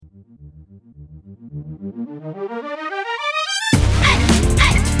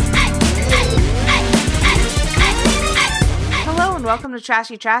welcome to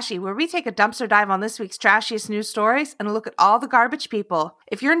Trashy Trashy, where we take a dumpster dive on this week's trashiest news stories and look at all the garbage people.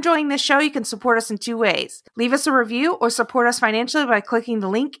 If you're enjoying this show, you can support us in 2 ways. Leave us a review or support us financially by clicking the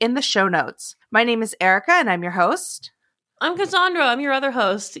link in the show notes. My name is Erica, and I'm your host. I'm Cassandra. I'm your other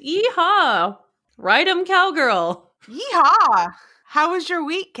host. Yeehaw! Ride 'em, cowgirl. Yeehaw! How was your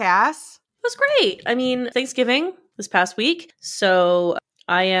week, Cass? It was great. I mean, Thanksgiving this past week, so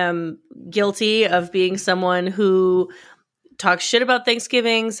I am guilty of being someone who talks shit about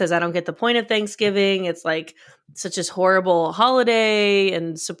Thanksgiving, says I don't get the point of Thanksgiving. It's like such a horrible holiday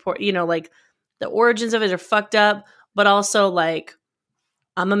and support, like the origins of it are fucked up, but also like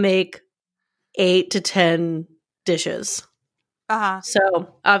I'm gonna make 8 to 10 dishes.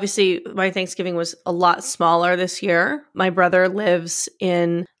 So obviously my Thanksgiving was a lot smaller this year. My brother lives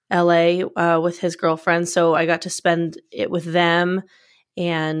in LA with his girlfriend, so I got to spend it with them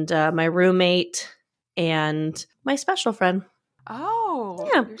and my roommate and my special friend. Oh.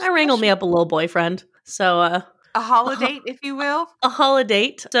 Yeah, I wrangled me up a little boyfriend. So a holiday, if you will. A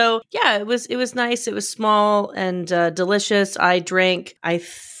holiday. So yeah, it was nice. It was small and delicious. I drank, I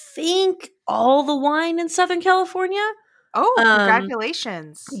think, all the wine in Southern California. Oh,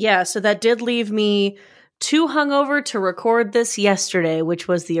 congratulations. Yeah, so that did leave me too hungover to record this yesterday, which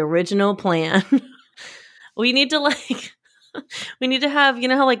was the original plan. We need to have,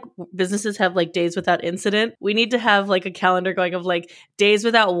 how like businesses have like days without incident. We need to have like a calendar going of like days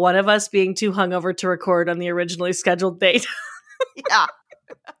without one of us being too hungover to record on the originally scheduled date. Yeah.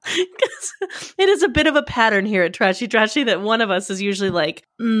 Because it is a bit of a pattern here at Trashy Trashy that one of us is usually like,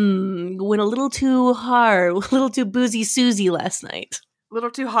 went a little too hard, a little too boozy Susie last night. A little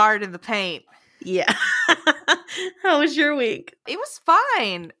too hard in the paint. Yeah. How was your week? It was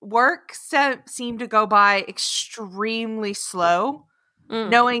fine. Work seemed to go by extremely slow.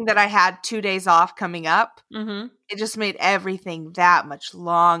 Knowing that I had 2 days off coming up, it just made everything that much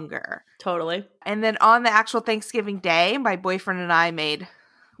longer. Totally. And then on the actual Thanksgiving day, my boyfriend and I made,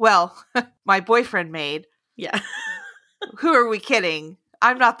 my boyfriend made. Yeah. Who are we kidding?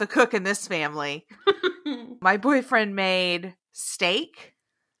 I'm not the cook in this family. My boyfriend made steak.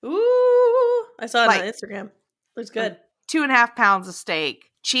 Ooh. I saw it on Instagram. Looks good. 2.5 pounds of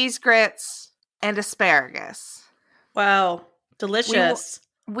steak, cheese grits, and asparagus. Wow. Delicious.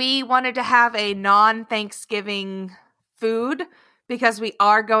 We wanted to have a non-Thanksgiving food because we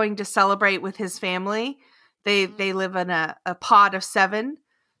are going to celebrate with his family. They live in a pod of 7,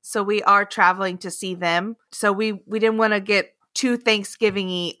 so we are traveling to see them. So we didn't want to get too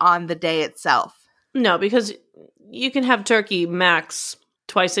Thanksgiving-y on the day itself. No, because you can have turkey max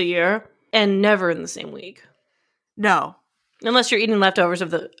twice a year and never in the same week. No. Unless you're eating leftovers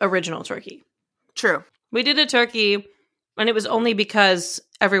of the original turkey. True. We did a turkey, and it was only because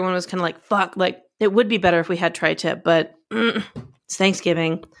everyone was kind of like, fuck, like, it would be better if we had tri-tip, but it's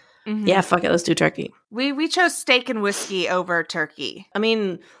Thanksgiving. Mm-hmm. Yeah, fuck it, let's do turkey. We chose steak and whiskey over turkey. I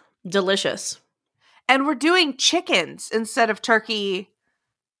mean, delicious. And we're doing chickens instead of turkey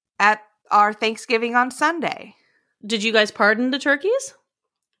at our Thanksgiving on Sunday. Did you guys pardon the turkeys?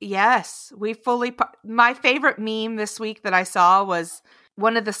 Yes, we fully. My favorite meme this week that I saw was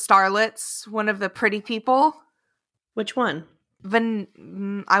one of the starlets, one of the pretty people. Which one?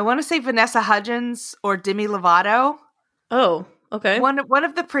 I want to say Vanessa Hudgens or Demi Lovato. Oh, okay. One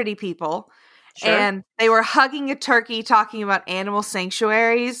of the pretty people. Sure. And they were hugging a turkey talking about animal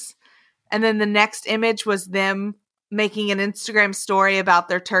sanctuaries. And then the next image was them making an Instagram story about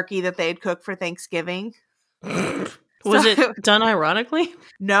their turkey that they had cooked for Thanksgiving. Was it done ironically?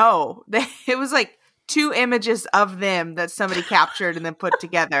 No. It was like 2 images of them that somebody captured and then put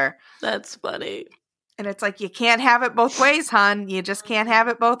together. That's funny. And it's like, you can't have it both ways, hon. You just can't have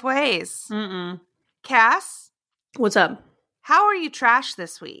it both ways. Mm-mm. Cass? What's up? How are you trash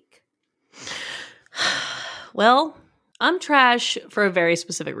this week? Well, I'm trash for a very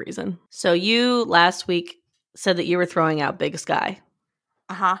specific reason. So you last week said that you were throwing out Big Sky.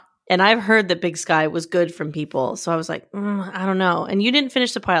 Uh-huh. And I've heard that Big Sky was good from people. So I was like, I don't know. And you didn't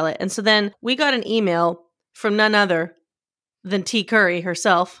finish the pilot. And so then we got an email from none other than T. Curry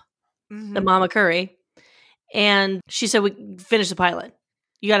herself, the Mama Curry. And she said, we finish the pilot.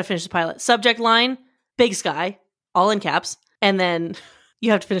 You got to finish the pilot. Subject line, Big Sky, all in caps. And then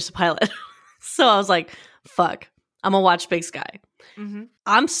you have to finish the pilot. So I was like, fuck, I'm going to watch Big Sky. Mm-hmm.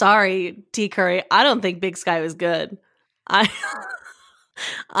 I'm sorry, T. Curry. I don't think Big Sky was good.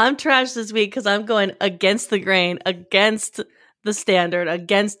 I'm trash this week because I'm going against the grain, against the standard,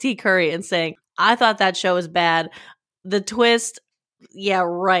 against T. Curry and saying, I thought that show was bad. The twist, yeah,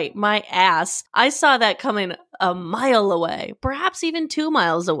 right. My ass. I saw that coming a mile away, perhaps even 2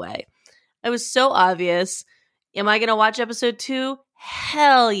 miles away. It was so obvious. Am I going to watch episode 2?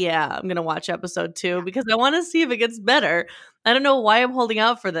 hell yeah, I'm going to watch episode 2 because I want to see if it gets better. I don't know why I'm holding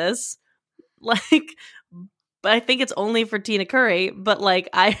out for this. Like, but I think it's only for Tina Curry, but like,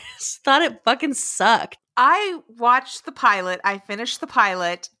 I just thought it fucking sucked. I watched the pilot. I finished the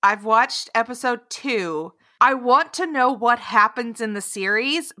pilot. I've watched episode 2. I want to know what happens in the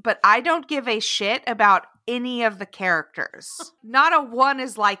series, but I don't give a shit about any of the characters. Not a one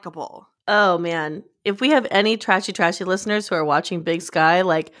is likable. Oh man, if we have any trashy listeners who are watching Big Sky,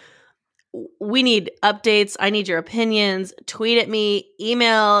 like, we need updates. I need your opinions. Tweet at me,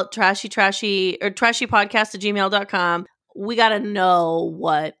 email trashypodcast@gmail.com. We got to know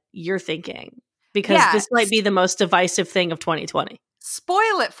what you're thinking because this might be the most divisive thing of 2020.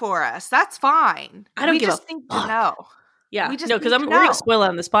 Spoil it for us. That's fine. I don't give a fuck. To know. Yeah, no, because we're going to spoil it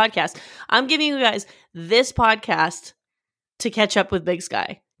on this podcast. I'm giving you guys this podcast to catch up with Big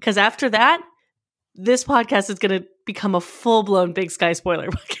Sky. Because after that, this podcast is going to become a full-blown Big Sky spoiler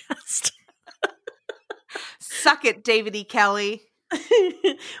podcast. Suck it, David E. Kelly.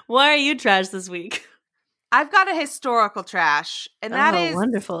 Why are you trash this week? I've got a historical trash, and that is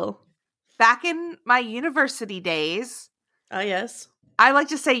wonderful. Back in my university days. Oh, yes. I like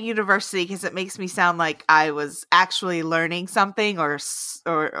to say university because it makes me sound like I was actually learning something or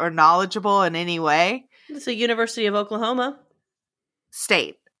knowledgeable in any way. It's the University of Oklahoma.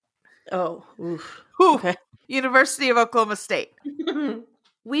 State. Oh, oof. Okay. University of Oklahoma State.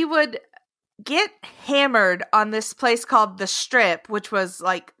 We would get hammered on this place called The Strip, which was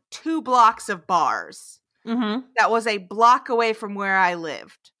like 2 blocks of bars. Mm-hmm. That was a block away from where I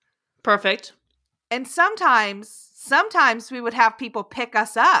lived. Perfect. And sometimes we would have people pick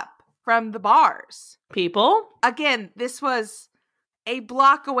us up from the bars. People? Again, this was a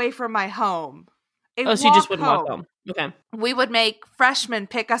block away from my home. So you just wouldn't walk home. Okay. We would make freshmen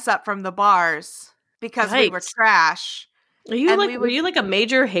pick us up from the bars because we were trash. Were you like a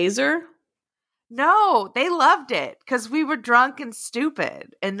major hazer? No, they loved it because we were drunk and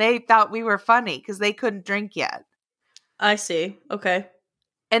stupid, and they thought we were funny because they couldn't drink yet. I see. Okay.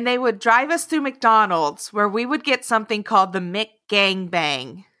 And they would drive us through McDonald's where we would get something called the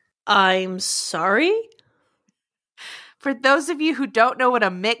McGangbang. I'm sorry? For those of you who don't know what a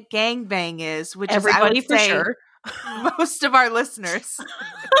McGangbang is, which everybody is, I would say, for sure. Most of our listeners.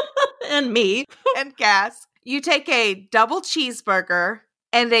 And me. And Cass. You take a double cheeseburger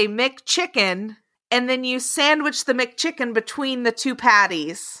and a McChicken, and then you sandwich the McChicken between the 2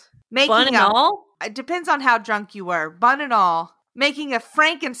 patties. Bun and all? It depends on how drunk you were. Bun and all. Making a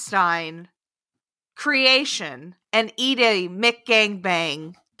Frankenstein creation and eat a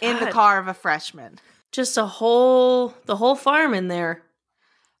McGangbang in the car of a freshman. Just the whole farm in there.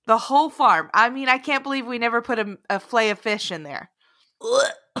 The whole farm. I mean, I can't believe we never put a fillet of fish in there.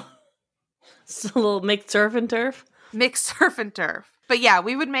 It's a little mixed surf and turf. Mixed surf and turf. But yeah,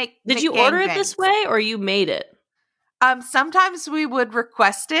 we would make. Did you order it this way or you made it? Sometimes we would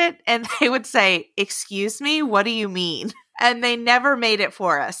request it and they would say, "Excuse me, what do you mean?" And they never made it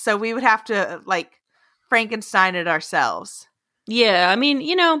for us. So we would have to like Frankenstein it ourselves. Yeah, I mean,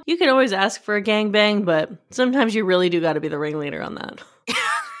 you can always ask for a gangbang, but sometimes you really do got to be the ringleader on that.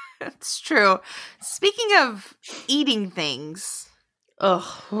 It's true. Speaking of eating things.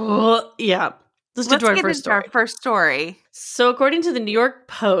 Oh, yeah. Let's get into our first story. So according to the New York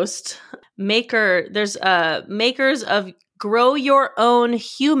Post, there's makers of Grow Your Own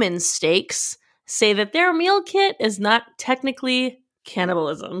Human Steaks say that their meal kit is not technically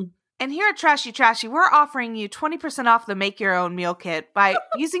cannibalism. And here at Trashy, we're offering you 20% off the Make Your Own Meal Kit by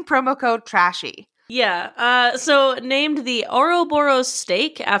using promo code TRASHY. Yeah, so named the Ouroboros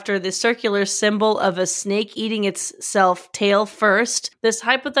steak after the circular symbol of a snake eating itself tail first, this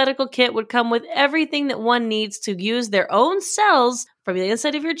hypothetical kit would come with everything that one needs to use their own cells from the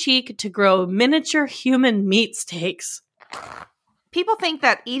inside of your cheek to grow miniature human meat steaks. People think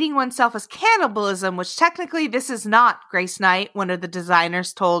that eating oneself is cannibalism, which technically this is not, Grace Knight, one of the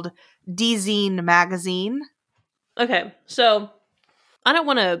designers told D-Zine magazine. Okay, so I don't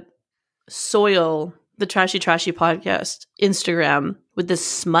want to soil the Trashy podcast Instagram with this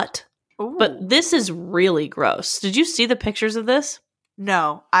smut. Ooh. But this is really gross. Did you see the pictures of this?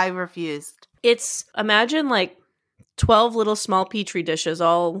 No, I refused. It's, imagine like 12 little small petri dishes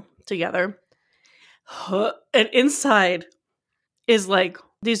all together. And inside is like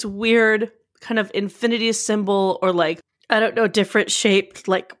these weird kind of infinity symbol or like, I don't know, different shaped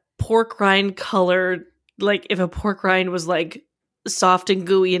like pork rind colored, like if a pork rind was like soft and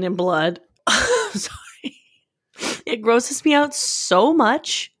gooey and in blood. Sorry. It grosses me out so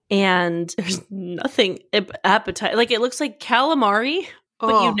much, and there's nothing appetite. Like it looks like calamari,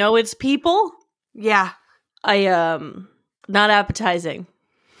 but it's people. Yeah. Not appetizing.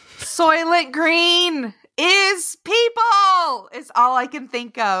 Soylent Green is people is all I can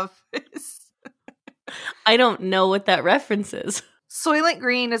think of. I don't know what that reference is. Soylent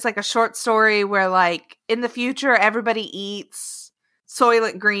Green is like a short story where like in the future everybody eats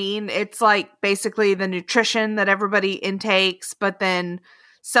Soylent Green. It's like basically the nutrition that everybody intakes, but then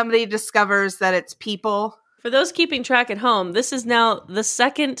somebody discovers that it's people. For those keeping track at home, this is now the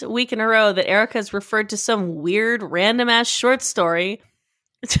second week in a row that Erica's referred to some weird random-ass short story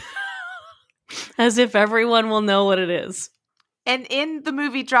as if everyone will know what it is. And in the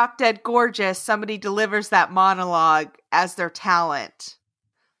movie Drop Dead Gorgeous, somebody delivers that monologue as their talent.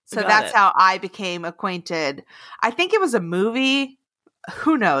 So that's how I became acquainted. I think it was a movie.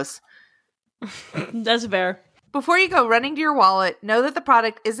 Who knows? That's fair. Before you go running to your wallet, know that the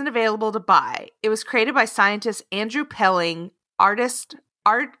product isn't available to buy. It was created by scientists Andrew Pelling, artist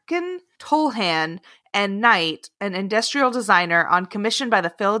Arkin Tolhan, and Knight, an industrial designer, on commission by the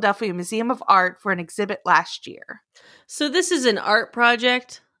Philadelphia Museum of Art for an exhibit last year. So this is an art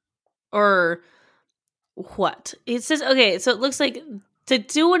project? Or what? It says, okay, so it looks like to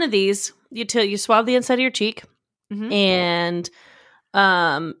do one of these, you swab the inside of your cheek, and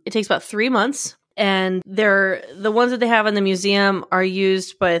it takes about 3 months. And the ones that they have in the museum are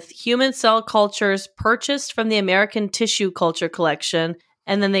used with human cell cultures purchased from the American Tissue Culture Collection.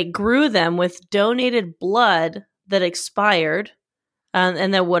 And then they grew them with donated blood that expired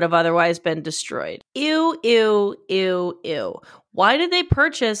and that would have otherwise been destroyed. Ew, ew, ew, ew. Why did they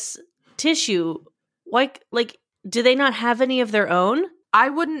purchase tissue? Like, do they not have any of their own? I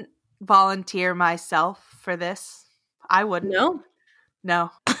wouldn't volunteer myself for this. I wouldn't.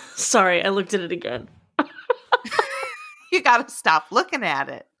 No. Sorry, I looked at it again. You gotta stop looking at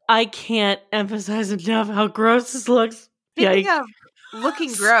it. I can't emphasize enough how gross this looks. Speaking of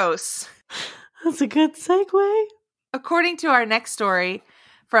looking gross. That's a good segue. According to our next story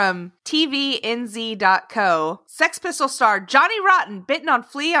from TVNZ.co, Sex Pistol star Johnny Rotten bitten on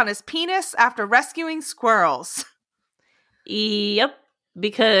flea on his penis after rescuing squirrels. Yep.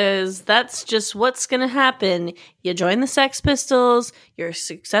 Because that's just what's going to happen. You join the Sex Pistols, you're a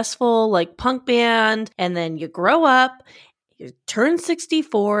successful like punk band, and then you grow up, you turn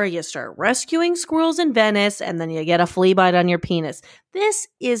 64, you start rescuing squirrels in Venice, and then you get a flea bite on your penis. This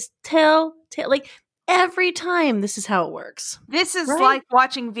is telltale. Like every time, this is how it works. This is like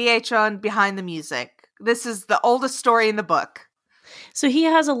watching VH1 Behind the Music. This is the oldest story in the book. So he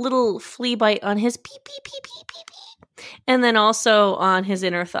has a little flea bite on his pee pee pee pee pee pee. And then also on his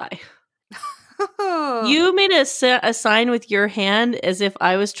inner thigh. You made a sign with your hand as if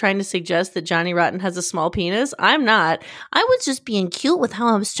I was trying to suggest that Johnny Rotten has a small penis. I'm not. I was just being cute with how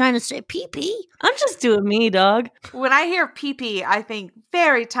I was trying to say pee-pee. I'm just doing me, dog. When I hear pee-pee, I think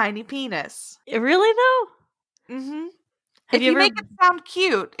very tiny penis. Really, though? Mm-hmm. If you make it sound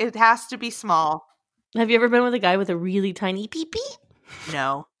cute, it has to be small. Have you ever been with a guy with a really tiny pee-pee?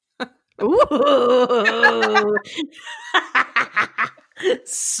 No. Ooh.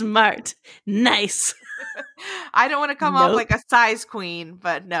 Smart. Nice. I don't want to come off like a size queen,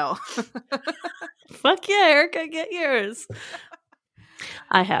 but no. Fuck yeah, Erica, get yours.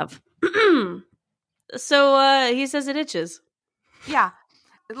 I have. So he says it itches. Yeah.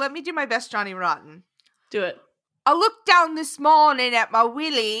 Let me do my best Johnny Rotten. Do it. I looked down this morning at my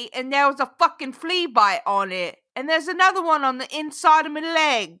willy and there was a fucking flea bite on it. And there's another one on the inside of my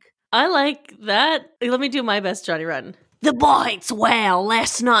leg. I like that. Let me do my best Johnny Rotten. The bites, wow,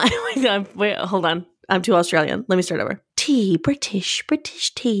 last night. Wait, hold on. I'm too Australian. Let me start over. Tea, British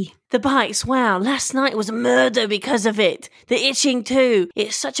tea. The bites, wow, last night was a murder because of it. The itching too.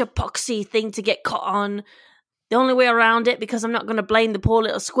 It's such a poxy thing to get caught on. The only way around it, because I'm not going to blame the poor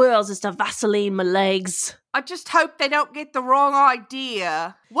little squirrels, is to Vaseline my legs. I just hope they don't get the wrong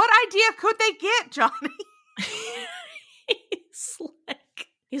idea. What idea could they get, Johnny?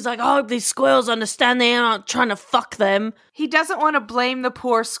 He's like, I hope these squirrels understand they aren't trying to fuck them. He doesn't want to blame the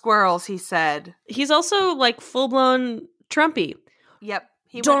poor squirrels, he said. He's also like full-blown Trumpy. Yep.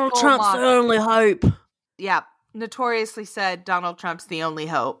 Donald Trump's the only hope. Yep. Notoriously said Donald Trump's the only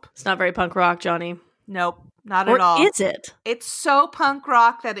hope. It's not very punk rock, Johnny. Nope. Not at all. Or is it? It's so punk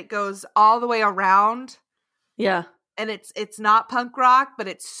rock that it goes all the way around. Yeah. And it's not punk rock, but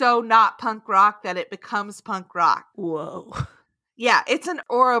it's so not punk rock that it becomes punk rock. Whoa. Yeah, it's an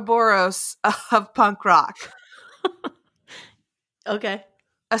Ouroboros of punk rock. Okay.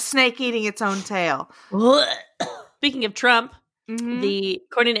 A snake eating its own tail. Speaking of Trump,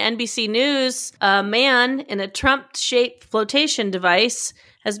 according to NBC News, a man in a Trump-shaped flotation device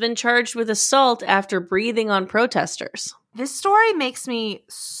has been charged with assault after breathing on protesters. This story makes me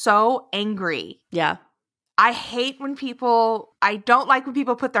so angry. Yeah. I hate when I don't like when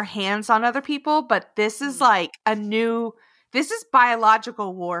people put their hands on other people, but this is like this is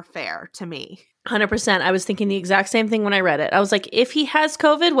biological warfare to me. 100%. I was thinking the exact same thing when I read it. I was like, if he has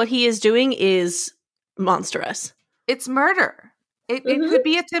COVID, what he is doing is monstrous. It's murder. It could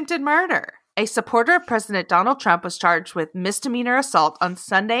be attempted murder. A supporter of President Donald Trump was charged with misdemeanor assault on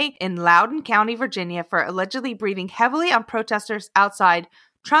Sunday in Loudoun County, Virginia, for allegedly breathing heavily on protesters outside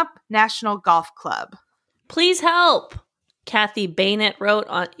Trump National Golf Club. Please help. Kathy Bennett wrote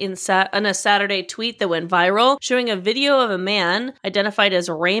on a Saturday tweet that went viral, showing a video of a man identified as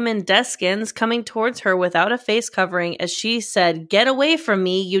Raymond Deskins coming towards her without a face covering as she said, "Get away from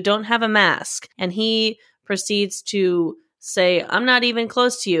me, you don't have a mask." And he proceeds to say, "I'm not even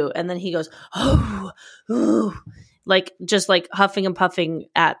close to you." And then he goes, "Oh, ooh," like just like huffing and puffing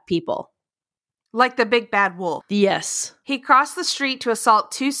at people. Like the big bad wolf. Yes. He crossed the street to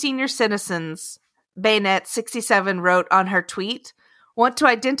assault 2 senior citizens. Bennett, 67, wrote on her tweet, "Want to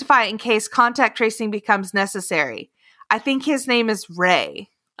identify in case contact tracing becomes necessary. I think his name is Ray."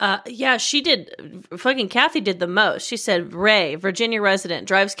 Yeah, she did. Fucking Kathy did the most. She said, "Ray, Virginia resident,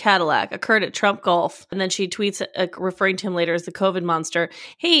 drives Cadillac, occurred at Trump Golf." And then she tweets referring to him later as the COVID monster.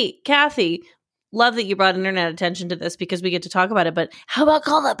 Hey, Kathy, love that you brought internet attention to this because we get to talk about it. But how about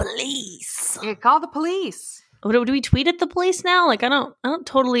call the police? Yeah, call the police. Do we tweet at the police now? Like, I don't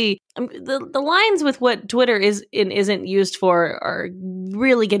totally. The lines with what Twitter is and isn't used for are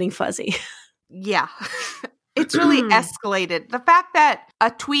really getting fuzzy. Yeah. It's really escalated. The fact that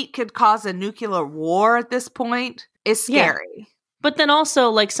a tweet could cause a nuclear war at this point is scary. Yeah. But then also,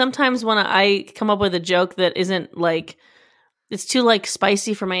 like, sometimes when I come up with a joke that isn't, like, it's too, like,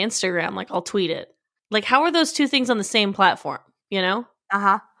 spicy for my Instagram, like, I'll tweet it. Like, how are those two things on the same platform, you know?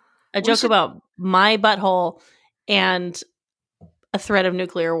 Uh-huh. A joke about my butthole and a threat of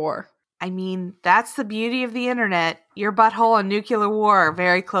nuclear war. I mean, that's the beauty of the internet. Your butthole and nuclear war are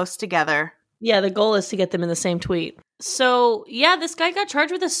very close together. Yeah, the goal is to get them in the same tweet. So, yeah, this guy got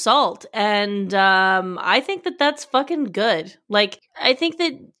charged with assault, and I think that that's fucking good. Like, I think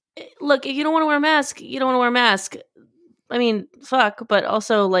that, look, if you don't want to wear a mask, you don't want to wear a mask. I mean, fuck, but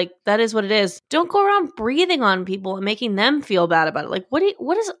also, like, that is what it is. Don't go around breathing on people and making them feel bad about it. Like, what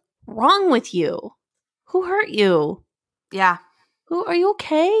is wrong with you? Who hurt you? Yeah. Are you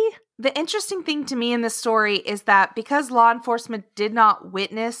okay? The interesting thing to me in this story is that because law enforcement did not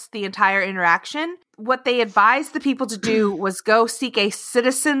witness the entire interaction, what they advised the people to do was go seek a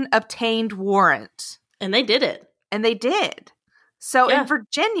citizen-obtained warrant. And they did it. And they did. So in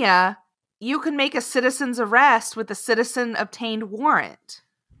Virginia, you can make a citizen's arrest with a citizen-obtained warrant.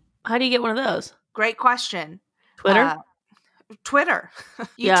 How do you get one of those? Great question. Twitter? Twitter.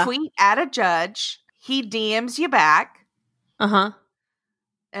 You tweet at a judge. He DMs you back. Uh-huh.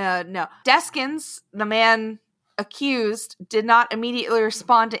 No. Deskins, the man accused, did not immediately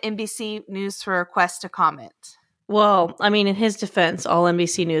respond to NBC News for a request to comment. Well, I mean, in his defense, all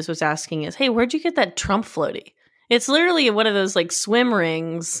NBC News was asking is, hey, where'd you get that Trump floaty? It's literally one of those, like, swim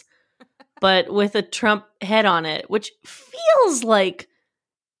rings, but with a Trump head on it, which feels like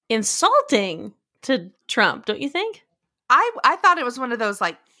insulting to Trump, don't you think? I thought it was one of those,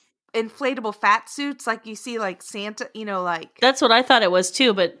 like, inflatable fat suits like you see like Santa, you know, like. That's what I thought it was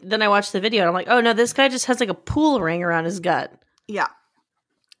too, but then I watched the video and I'm like, oh no, this guy just has like a pool ring around his gut. Yeah.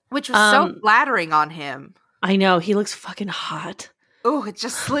 Which was so flattering on him. I know, he looks fucking hot. Oh, it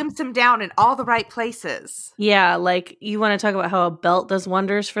just slims him down in all the right places. Yeah, like you want to talk about how a belt does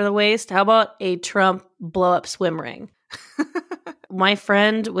wonders for the waist? How about a Trump blow-up swim ring? My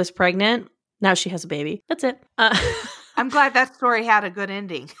friend was pregnant. Now she has a baby. That's it. I'm glad that story had a good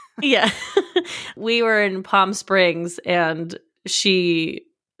ending. Yeah. We were in Palm Springs and she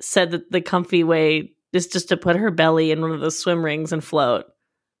said that the comfy way is just to put her belly in one of those swim rings and float.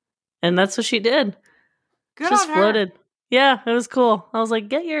 And that's what she did. Good just on her. Floated. Yeah, it was cool. I was like,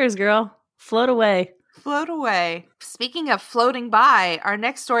 get yours, girl. Float away. Float away. Speaking of floating by, our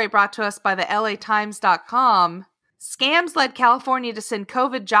next story brought to us by the LATimes.com. Scams led California to send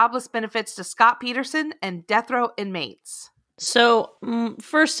COVID jobless benefits to Scott Peterson and death row inmates. So,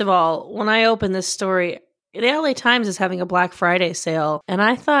 first of all, when I opened this story, the LA Times is having a Black Friday sale. And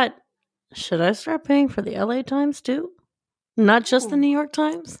I thought, should I start paying for the LA Times too? Not just the New York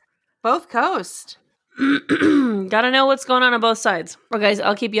Times? Both coast. Gotta know what's going on both sides. Well, guys,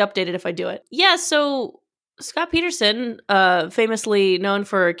 I'll keep you updated if I do it. Yeah, so Scott Peterson, famously known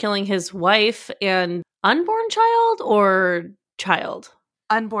for killing his wife and unborn child or child?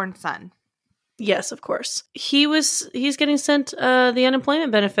 Unborn son. Yes, of course. He's getting sent the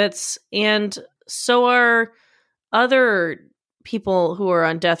unemployment benefits, and so are other people who are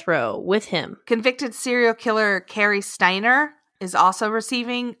on death row with him. Convicted serial killer Carrie Steiner is also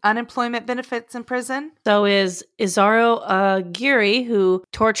receiving unemployment benefits in prison. So is Izaro Aguirre, who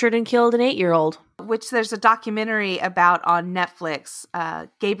tortured and killed an 8-year-old. Which there's a documentary about on Netflix,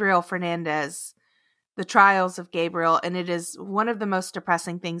 Gabriel Fernandez, The Trials of Gabriel, and it is one of the most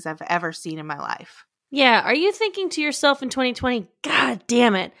depressing things I've ever seen in my life. Yeah, are you thinking to yourself in 2020, God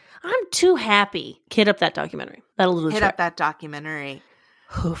damn it, I'm too happy? Hit up that documentary. That'll do the trick. Hit up that documentary.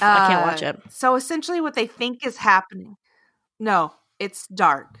 Oof, I can't watch it. So essentially what they think is happening. No, it's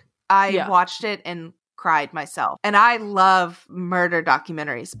dark. I watched it and cried myself. And I love murder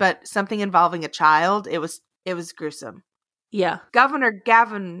documentaries, but something involving a child, it was gruesome. Yeah. Governor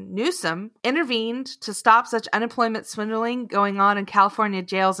Gavin Newsom intervened to stop such unemployment swindling going on in California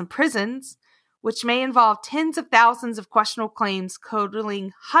jails and prisons, which may involve tens of thousands of questionable claims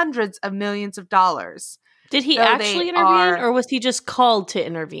totaling hundreds of millions of dollars. Did he actually intervene, or was he just called to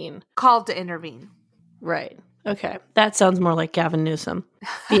intervene? Called to intervene. Right. Okay. That sounds more like Gavin Newsom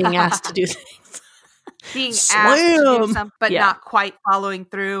being asked to do things. Being asked to do something, but not quite following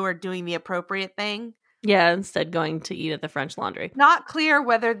through or doing the appropriate thing. Yeah, instead going to eat at the French Laundry. Not clear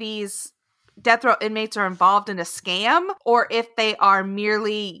whether these death row inmates are involved in a scam or if they are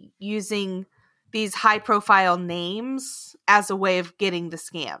merely using these high-profile names as a way of getting the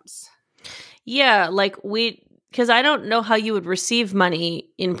scams. Yeah, because I don't know how you would receive money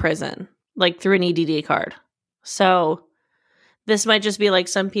in prison, like through an EDD card. So this might just be like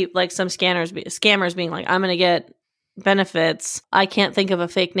some people, like some scammers being like, I'm going to get benefits. I can't think of a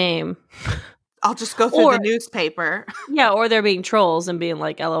fake name. I'll just go through the newspaper. Yeah, or they're being trolls and being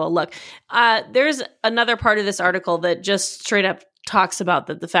like, LOL, look. There's another part of this article that just straight up talks about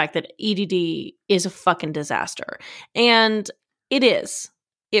the fact that EDD is a fucking disaster. And it is.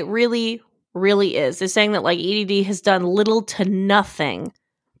 It really, really is. It's saying that like EDD has done little to nothing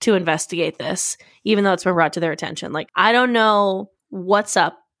to investigate this, even though it's been brought to their attention. Like, I don't know what's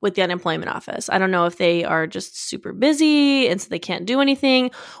up with the unemployment office. I don't know if they are just super busy and so they can't do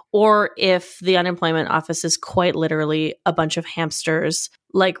anything, or if the unemployment office is quite literally a bunch of hamsters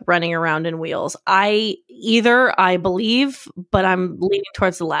like running around in wheels. I believe, but I'm leaning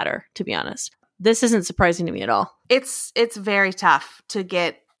towards the latter, to be honest. This isn't surprising to me at all. It's very tough to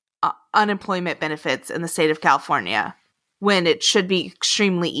get unemployment benefits in the state of California when it should be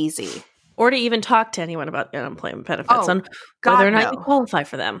extremely easy. Or to even talk to anyone about unemployment benefits on whether or not you qualify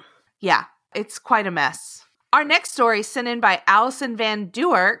for them. Yeah, it's quite a mess. Our next story sent in by Allison Van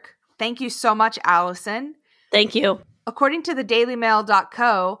Duerk. Thank you so much, Allison. Thank you. According to the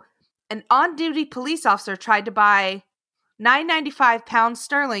dailymail.co, an on-duty police officer tried to buy £9.95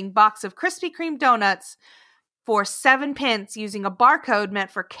 £9.95 box of Krispy Kreme donuts for 7 pence using a barcode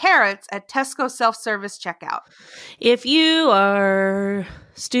meant for carrots at Tesco self-service checkout. If you are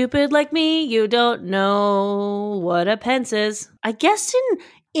stupid like me, you don't know what a pence is. I guess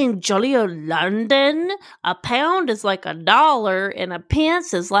in jolly old London, a pound is like $1 and a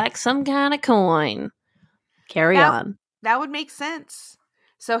pence is like some kind of coin. Carry on. That would make sense.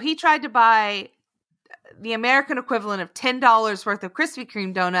 So he tried to buy the American equivalent of $10 worth of Krispy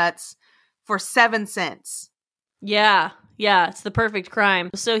Kreme donuts for 7 cents. Yeah, it's the perfect crime.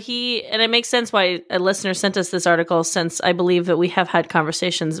 So and it makes sense why a listener sent us this article, since I believe that we have had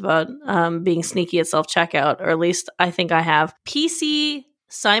conversations about being sneaky at self-checkout, or at least I think I have. PC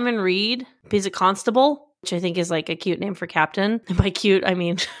Simon Reed, he's a constable, which I think is like a cute name for captain. And by cute, I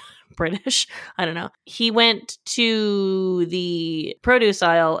mean British. I don't know. He went to the produce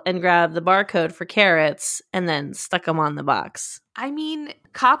aisle and grabbed the barcode for carrots and then stuck them on the box. I mean,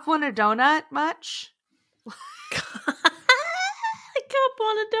 cop want a donut much? I can't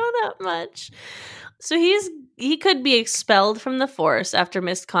want a donut much. So he could be expelled from the force after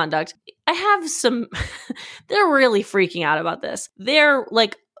misconduct. I have some they're really freaking out about this. They're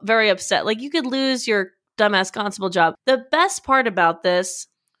like very upset. Like, you could lose your dumbass constable job. The best part about this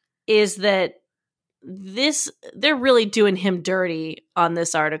is that they're really doing him dirty on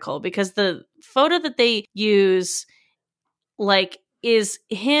this article, because the photo that they use like is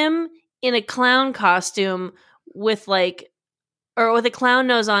him in a clown costume with a clown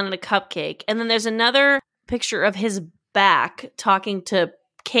nose on and a cupcake. And then there's another picture of his back talking to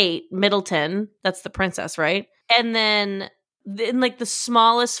Kate Middleton. That's the princess, right? And then in like the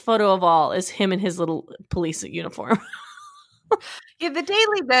smallest photo of all is him in his little police uniform. Yeah, the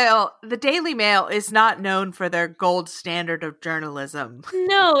Daily Mail is not known for their gold standard of journalism.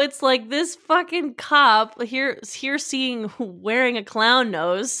 No, it's like this fucking cop here seeing wearing a clown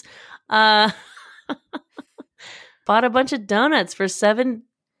nose. Bought a bunch of donuts for 7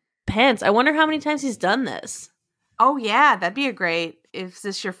 pence. I wonder how many times he's done this. Oh, yeah, that'd be a great. Is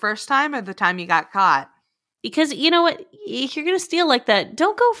this your first time or the time you got caught? Because you know what? If you're going to steal like that,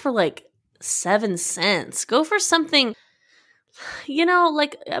 don't go for like 7 cents. Go for something,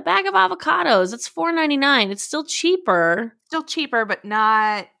 like a bag of avocados. It's $4.99. It's still cheaper. Still cheaper, but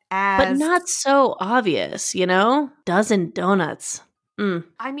not as... But not so obvious, Dozen donuts.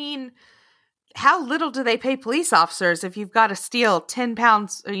 I mean, how little do they pay police officers if you've got to steal 10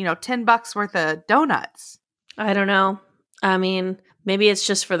 pounds, $10 worth of donuts? I don't know. I mean, maybe it's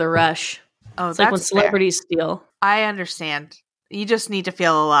just for the rush. Oh, it's like when celebrities steal. I understand. You just need to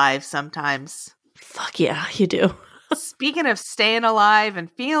feel alive sometimes. Fuck yeah, you do. Speaking of staying alive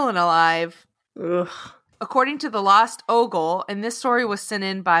and feeling alive, ugh. According to the Lost Ogle, and this story was sent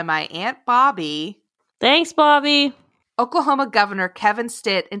in by my Aunt Bobby. Thanks, Bobby. Oklahoma Governor Kevin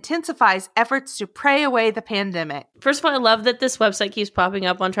Stitt intensifies efforts to pray away the pandemic. First of all, I love that this website keeps popping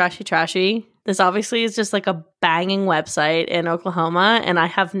up on Trashy Trashy. This obviously is just like a banging website in Oklahoma, and I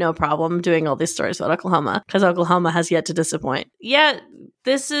have no problem doing all these stories about Oklahoma because Oklahoma has yet to disappoint. Yeah,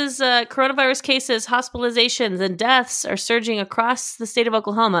 this is coronavirus cases, hospitalizations, and deaths are surging across the state of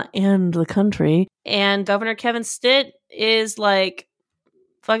Oklahoma and the country. And Governor Kevin Stitt is like,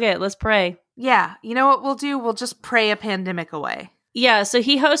 fuck it, let's pray. Yeah, you know what we'll do? We'll just pray a pandemic away. Yeah, so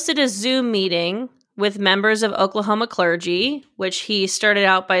he hosted a Zoom meeting with members of Oklahoma clergy, which he started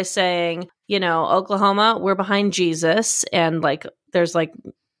out by saying, Oklahoma, we're behind Jesus. And there's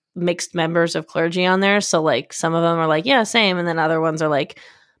mixed members of clergy on there. So some of them are like, yeah, same. And then other ones are like,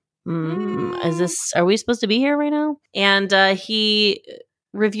 are we supposed to be here right now? And he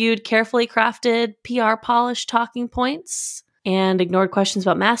reviewed carefully crafted PR polished talking points and ignored questions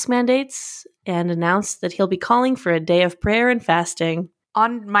about mask mandates and announced that he'll be calling for a day of prayer and fasting.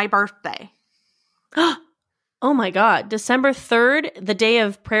 On my birthday. Oh my God. December 3rd, the day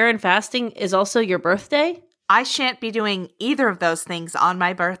of prayer and fasting, is also your birthday? I shan't be doing either of those things on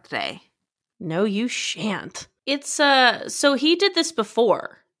my birthday. No, you shan't. It's, so he did this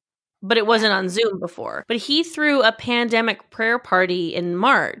before, but it wasn't on Zoom before. But he threw a pandemic prayer party in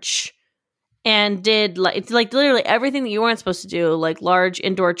March and did literally everything that you weren't supposed to do, like large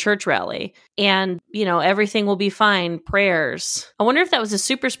indoor church rally. And, everything will be fine, prayers. I wonder if that was a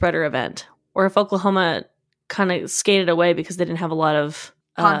super spreader event or if Oklahoma kind of skated away because they didn't have a lot of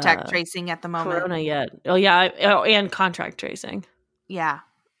contact tracing at the moment. Corona yet. Oh, yeah. And contract tracing. Yeah.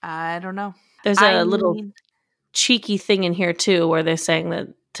 I don't know. There's a little cheeky thing in here, too, where they're saying that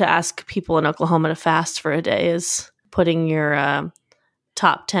to ask people in Oklahoma to fast for a day is putting your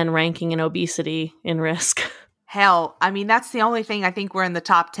top 10 ranking in obesity in risk. Hell, I mean, that's the only thing I think we're in the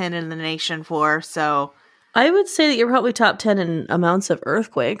top 10 in the nation for, so. I would say that you're probably top 10 in amounts of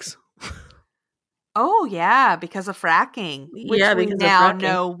earthquakes. Oh, yeah, because of fracking. Which we now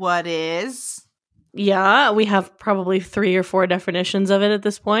know what is. Yeah, we have probably 3 or 4 definitions of it at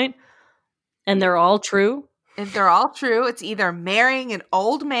this point, and they're all true. If they're all true, it's either marrying an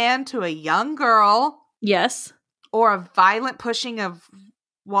old man to a young girl. Yes. Or a violent pushing of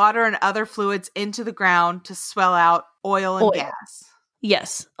water and other fluids into the ground to swell out oil and gas.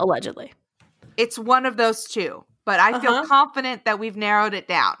 Yes, allegedly. It's one of those two, but I feel confident that we've narrowed it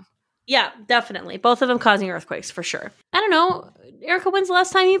down. Yeah, definitely. Both of them causing earthquakes, for sure. I don't know. Erica, when's the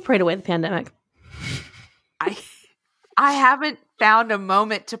last time you prayed away the pandemic? I haven't found a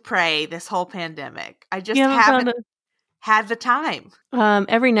moment to pray this whole pandemic. I just haven't had the time.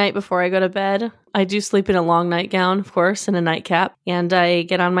 Every night before I go to bed, I do sleep in a long nightgown, of course, and a nightcap. And I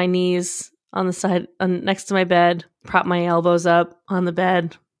get on my knees on the side next to my bed, prop my elbows up on the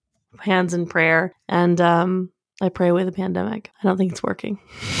bed, hands in prayer, and I pray away the pandemic. I don't think it's working.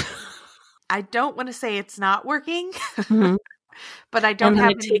 I don't want to say it's not working, mm-hmm. But I don't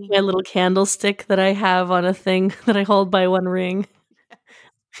have. I take my little candlestick that I have on a thing that I hold by one ring.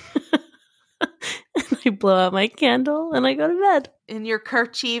 And I blow out my candle and I go to bed. In your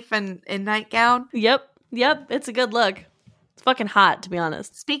kerchief and nightgown? Yep. It's a good look. It's fucking hot, to be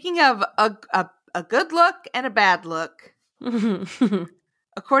honest. Speaking of a good look and a bad look,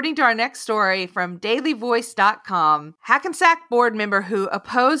 according to our next story from dailyvoice.com, Hackensack board member who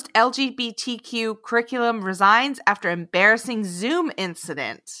opposed LGBTQ curriculum resigns after embarrassing Zoom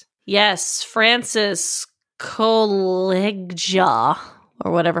incident. Yes, Frances Colegja,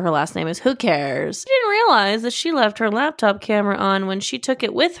 or whatever her last name is. Who cares? She didn't realize that she left her laptop camera on when she took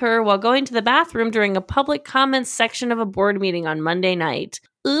it with her while going to the bathroom during a public comments section of a board meeting on Monday night.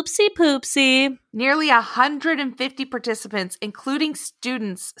 Oopsie poopsie. Nearly 150 participants, including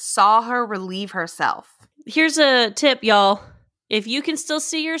students, saw her relieve herself. Here's a tip, y'all. If you can still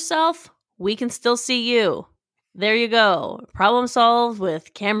see yourself, we can still see you. There you go. Problem solved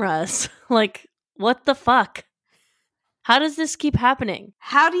with cameras. What the fuck? How does this keep happening?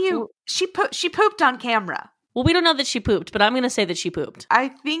 How do you... She pooped on camera. Well, we don't know that she pooped, but I'm going to say that she pooped. I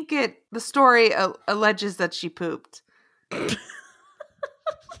think the story alleges that she pooped. I'm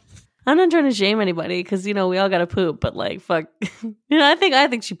not trying to shame anybody because, we all got to poop, but like, fuck. I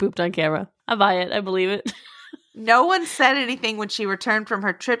think she pooped on camera. I buy it. I believe it. No one said anything when she returned from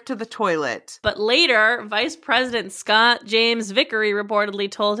her trip to the toilet. But later, Vice President Scott James Vickery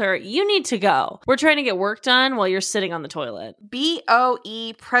reportedly told her, "You need to go. We're trying to get work done while you're sitting on the toilet."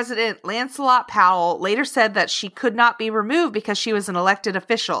 BOE President Lancelot Powell later said that she could not be removed because she was an elected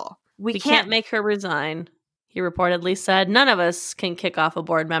official. We can't make her resign. He reportedly said, "None of us can kick off a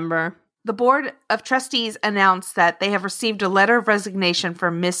board member." The Board of Trustees announced that they have received a letter of resignation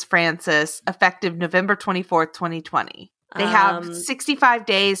from Miss Francis effective November 24th, 2020. They have 65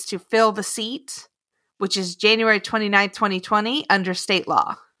 days to fill the seat, which is January 29th, 2020, under state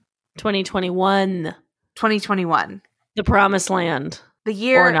law. 2021. 2021. The promised land. The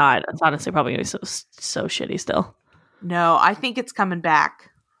year... Or not. It's honestly probably going to be so shitty still. No, I think it's coming back.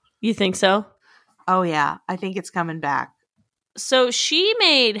 You think so? Oh, yeah. I think it's coming back. So she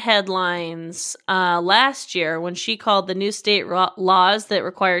made headlines last year when she called the new state laws that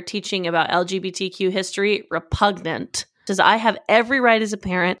require teaching about LGBTQ history repugnant. Says, "I have every right as a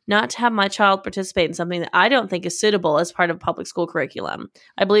parent not to have my child participate in something that I don't think is suitable as part of public school curriculum.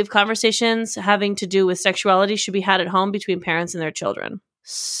 I believe conversations having to do with sexuality should be had at home between parents and their children."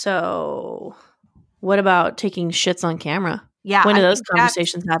 So what about taking shits on camera? Yeah. When do those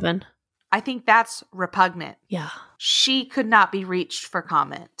conversations happen? I think that's repugnant. Yeah. She could not be reached for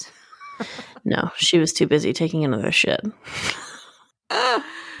comment. No, she was too busy taking another shit.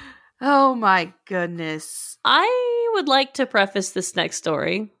 Oh my goodness. I would like to preface this next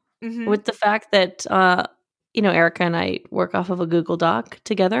story with the fact that, Erica and I work off of a Google Doc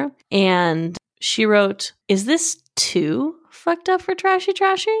together. And she wrote, "Is this too fucked up for Trashy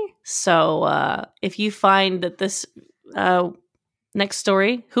Trashy?" So if you find that this... next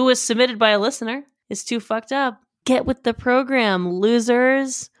story, who was submitted by a listener, is too fucked up, get with the program,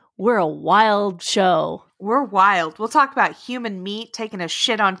 losers. We're a wild show. We're wild. We'll talk about human meat taking a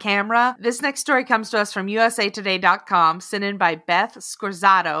shit on camera. This next story comes to us from usatoday.com, sent in by Beth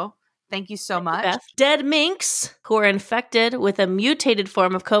Scorzato. Thank you so much. Beth. Dead minks who are infected with a mutated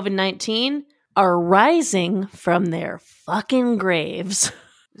form of COVID-19 are rising from their fucking graves.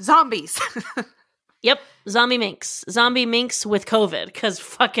 Zombies. Yep, zombie minks. Zombie minks with COVID, because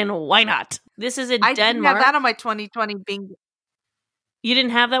fucking why not? This is in Denmark. I didn't have that on my 2020 bingo. You didn't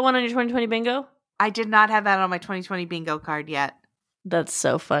have that one on your 2020 bingo? I did not have that on my 2020 bingo card yet. That's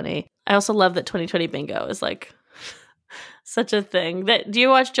so funny. I also love that 2020 bingo is like such a thing. Do you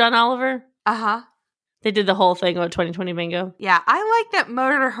watch John Oliver? Uh-huh. They did the whole thing about 2020 bingo. Yeah, I like that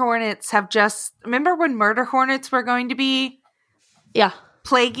Murder Hornets have just... Remember when Murder Hornets were going to be... Yeah.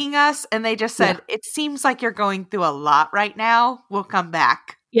 Plaguing us, and they just said, "It seems like you're going through a lot right now. We'll come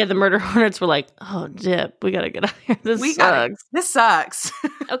back." Yeah, the Murder Hornets were like, "Oh, dip, we gotta get out of here. This sucks."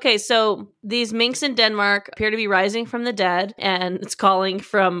 Okay, so these minks in Denmark appear to be rising from the dead, and it's calling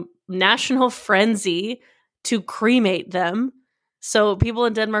from national frenzy to cremate them. So people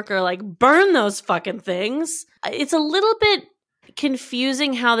in Denmark are like, burn those fucking things. It's a little bit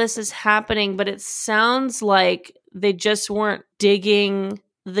confusing how this is happening, but it sounds like they just weren't digging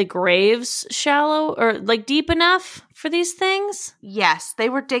the graves shallow or like deep enough for these things. Yes, they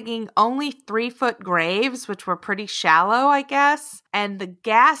were digging only 3-foot graves, which were pretty shallow, I guess. And the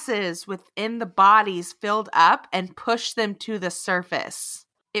gases within the bodies filled up and pushed them to the surface.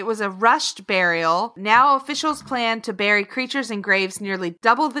 It was a rushed burial. Now officials plan to bury creatures in graves nearly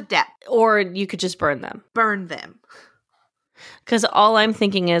double the depth. Or you could just burn them. Burn them. Because all I'm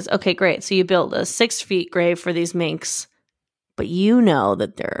thinking is, okay, great. So you built a 6-foot grave for these minks, but you know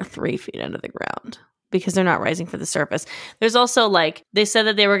that they're 3 feet under the ground because they're not rising for the surface. There's also like, they said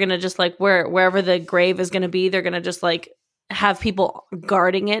that they were going to just like wherever the grave is going to be, they're going to just like have people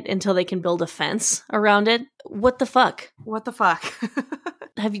guarding it until they can build a fence around it. What the fuck? What the fuck?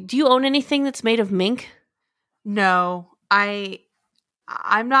 Do you own anything that's made of mink? No,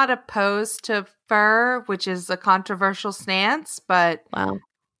 I'm not opposed to fur, which is a controversial stance, but wow,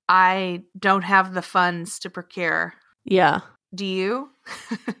 I don't have the funds to procure. Yeah. Do you?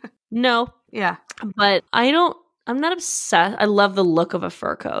 No. Yeah. But I'm not obsessed. I love the look of a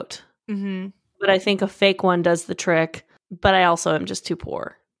fur coat. Mm-hmm. But I think a fake one does the trick. But I also am just too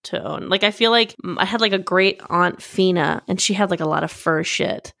poor to own. Like, I feel like I had like a great aunt Fina, and she had like a lot of fur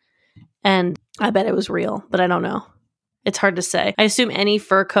shit. And I bet it was real, but I don't know. It's hard to say. I assume any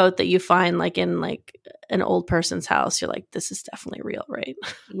fur coat that you find like in like an old person's house, you're like, this is definitely real, right?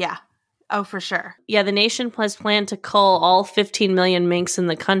 Yeah. Oh, for sure. Yeah, the nation has planned to cull all 15 million minks in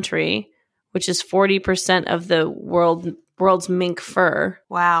the country, which is 40% of the world's mink fur.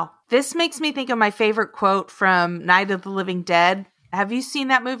 Wow. This makes me think of my favorite quote from Night of the Living Dead. Have you seen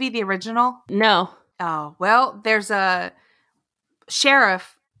that movie, the original? No. Oh, well, there's a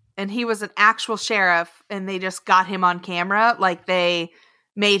sheriff, and he was an actual sheriff, and they just got him on camera. Like, they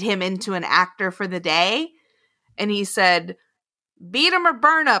made him into an actor for the day. And he said, beat them or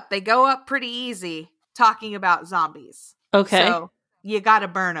burn up. They go up pretty easy, talking about zombies. Okay. So you got to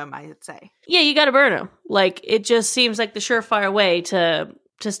burn them, I would say. Yeah, you got to burn them. Like, it just seems like the surefire way to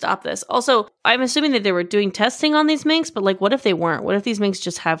stop this. Also, I'm assuming that they were doing testing on these minks, but like, what if they weren't? What if these minks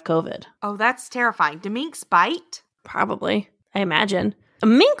just have COVID? Oh, that's terrifying. Do minks bite? Probably. I imagine. A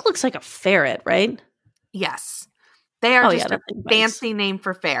mink looks like a ferret, right? Yes. They are just that a thing bites. fancy name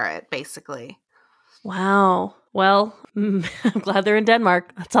for ferret, basically. Wow. Well, I'm glad they're in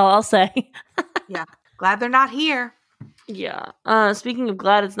Denmark. That's all I'll say. Yeah. Glad they're not here. Yeah. Speaking of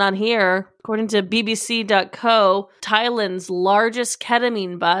glad it's not here, according to BBC.co, Thailand's largest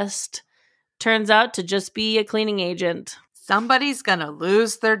ketamine bust turns out to just be a cleaning agent. Somebody's going to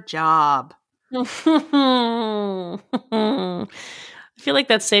lose their job. I feel like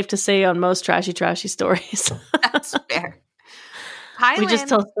that's safe to say on most trashy stories. That's fair. Thailand, we just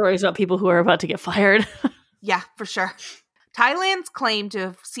tell stories about people who are about to get fired. Yeah, for sure. Thailand's claim to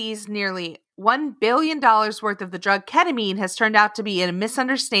have seized nearly $1 billion worth of the drug ketamine has turned out to be a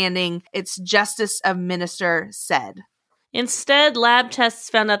misunderstanding, its justice of minister said. Instead, lab tests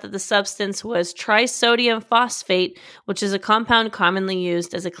found out that the substance was trisodium phosphate, which is a compound commonly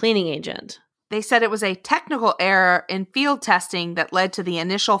used as a cleaning agent. They said it was a technical error in field testing that led to the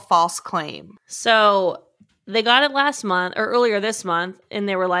initial false claim. So they got it last month, or earlier this month, and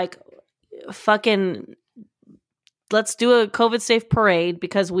they were like, fucking, let's do a COVID-safe parade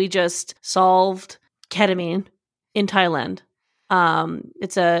because we just solved ketamine in Thailand.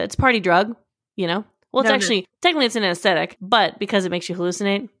 It's a party drug, you know? Well, technically it's an anesthetic, but because it makes you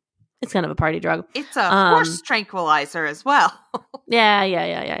hallucinate, it's kind of a party drug. It's a horse tranquilizer as well. Yeah.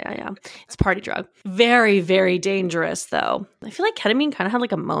 It's a party drug. Very, very dangerous, though. I feel like ketamine kind of had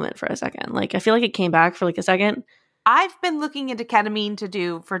like a moment for a second. Like, I feel like it came back for like a second. I've been looking into ketamine to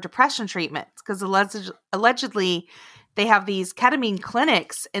do for depression treatments because allegedly they have these ketamine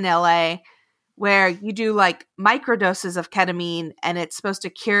clinics in LA where you do like microdoses of ketamine and it's supposed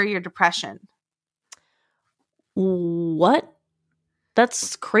to cure your depression. What?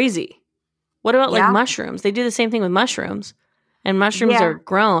 That's crazy. What about like mushrooms? They do the same thing with mushrooms. And mushrooms are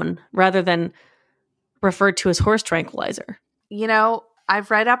grown rather than referred to as horse tranquilizer. You know,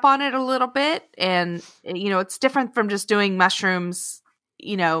 I've read up on it a little bit and, you know, it's different from just doing mushrooms,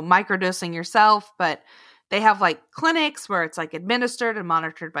 you know, microdosing yourself, but they have like clinics where it's like administered and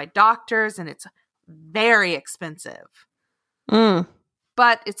monitored by doctors and it's very expensive.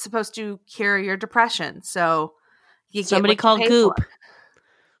 But it's supposed to cure your depression. So you somebody get what called you pay Goop. For.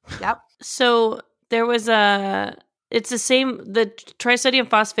 Yep. So there was it's the same, the trisodium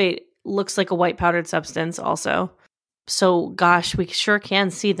phosphate looks like a white powdered substance also. So gosh, we sure can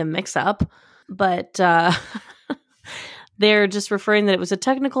see the mix up, but they're just referring that it was a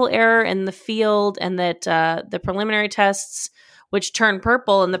technical error in the field and that the preliminary tests, which turn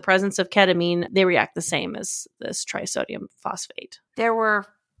purple in the presence of ketamine, they react the same as this trisodium phosphate. There were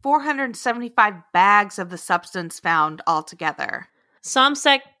 475 bags of the substance found altogether.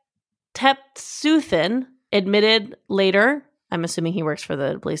 Somsek Tepsuthin admitted later, I'm assuming he works for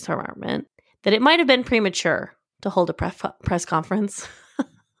the police department, that it might have been premature to hold a press conference.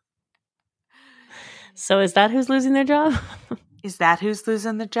 So is that who's losing their job? Is that who's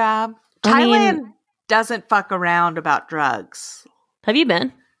losing the job? Thailand doesn't fuck around about drugs. Have you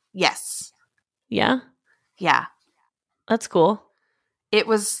been? Yes. Yeah? Yeah. That's cool. It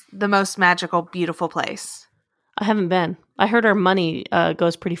was the most magical, beautiful place. I haven't been. I heard our money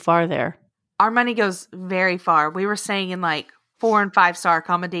goes pretty far there. Our money goes very far. We were staying in like 4 and 5 star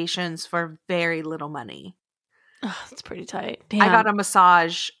accommodations for very little money. Oh, that's pretty tight. Damn. I got a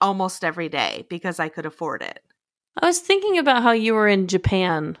massage almost every day because I could afford it. I was thinking about how you were in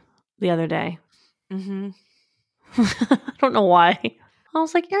Japan the other day. Mm-hmm. I don't know why. I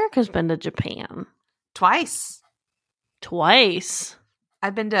was like, Erica's been to Japan. Twice.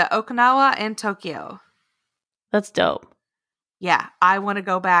 I've been to Okinawa and Tokyo. That's dope. Yeah, I want to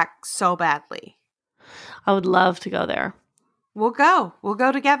go back so badly. I would love to go there. We'll go. We'll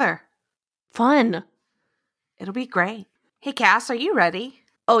go together. Fun. It'll be great. Hey, Cass, are you ready?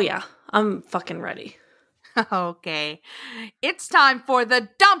 Oh, yeah. I'm fucking ready. Okay. It's time for the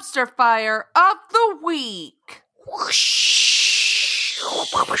dumpster fire of the week. Whoosh.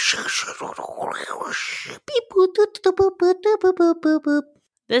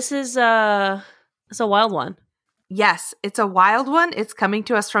 This is it's a wild one. Yes, it's a wild one. It's coming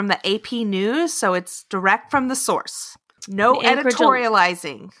to us from the AP News, so it's direct from the source. No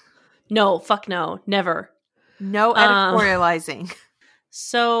editorializing. No, fuck no. Never. No editorializing.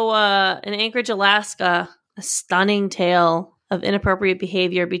 So, in Anchorage, Alaska, a stunning tale of inappropriate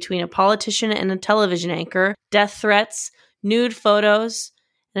behavior between a politician and a television anchor, death threats, nude photos,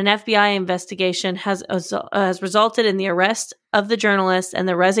 and an FBI investigation has resulted in the arrest of the journalist and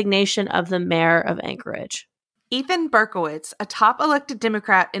the resignation of the mayor of Anchorage. Ethan Berkowitz, a top elected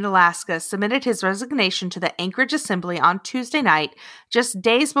Democrat in Alaska, submitted his resignation to the Anchorage Assembly on Tuesday night, just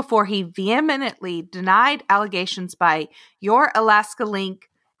days before he vehemently denied allegations by Your Alaska Link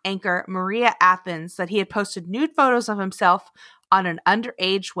anchor Maria Athens that he had posted nude photos of himself on an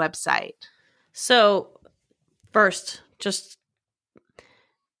underage website. So, first,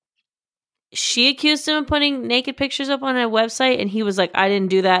 she accused him of putting naked pictures up on a website, and he was like, I didn't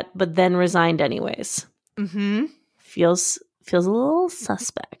do that, but then resigned anyways. Mm-hmm. Feels a little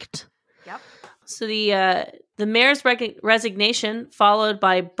suspect. Yep. So the mayor's resignation followed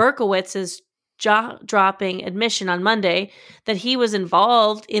by Berkowitz's jaw-dropping admission on Monday that he was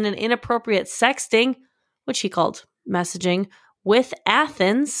involved in an inappropriate sexting, which he called messaging, with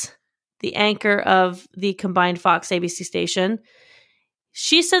Athens, the anchor of the combined Fox-ABC station.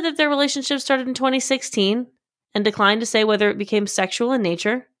 She said that their relationship started in 2016 and declined to say whether it became sexual in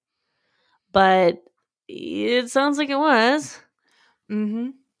nature. But it sounds like it was. Mm-hmm.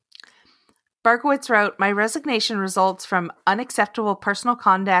 Berkowitz wrote, my resignation results from unacceptable personal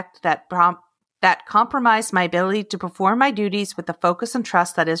conduct that compromised my ability to perform my duties with the focus and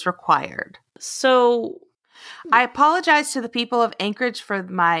trust that is required. So I apologize to the people of Anchorage for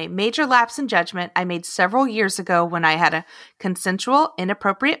my major lapse in judgment I made several years ago when I had a consensual,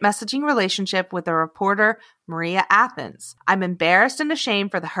 inappropriate messaging relationship with a reporter, Maria Athens. I'm embarrassed and ashamed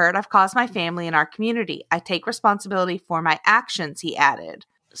for the hurt I've caused my family and our community. I take responsibility for my actions, he added.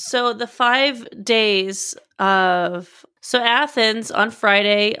 So the 5 days of... So Athens on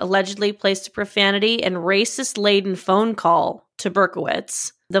Friday allegedly placed a profanity and racist-laden phone call to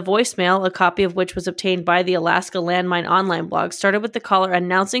Berkowitz. The voicemail, a copy of which was obtained by the Alaska Landmine online blog, started with the caller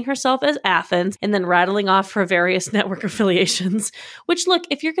announcing herself as Athens and then rattling off her various network affiliations. Which, look,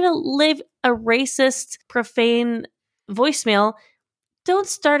 if you're going to leave a racist, profane voicemail, don't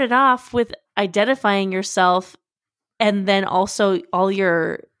start it off with identifying yourself and then also all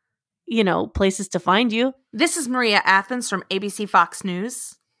your, places to find you. This is Maria Athens from ABC Fox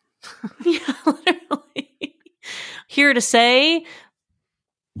News. Yeah, literally. Here to say...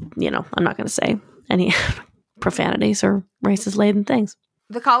 I'm not going to say any profanities or racist-laden things.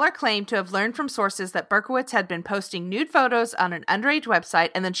 The caller claimed to have learned from sources that Berkowitz had been posting nude photos on an underage website,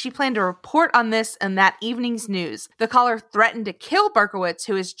 and then she planned to report on this in that evening's news. The caller threatened to kill Berkowitz,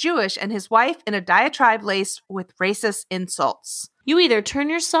 who is Jewish, and his wife in a diatribe laced with racist insults. You either turn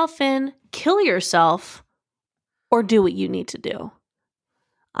yourself in, kill yourself, or do what you need to do.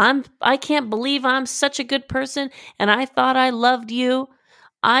 I can't believe I'm such a good person, and I thought I loved you.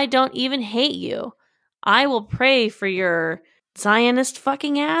 I don't even hate you. I will pray for your Zionist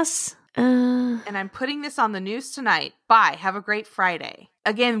fucking ass. And I'm putting this on the news tonight. Bye. Have a great Friday.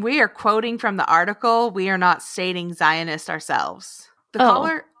 Again, we are quoting from the article. We are not stating Zionist ourselves. The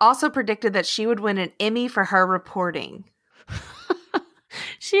caller also predicted that she would win an Emmy for her reporting.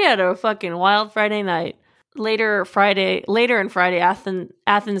 She had a fucking wild Friday night. Later in Friday,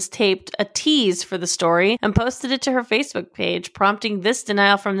 Athens taped a tease for the story and posted it to her Facebook page, prompting this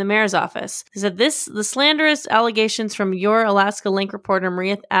denial from the mayor's office. She said, the slanderous allegations from Your Alaska Link reporter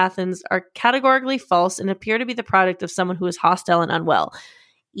Maria Athens are categorically false and appear to be the product of someone who is hostile and unwell.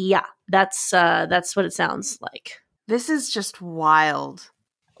 Yeah, that's what it sounds like. This is just wild.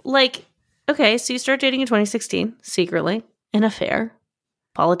 Like, okay, so you start dating in 2016, secretly, an affair.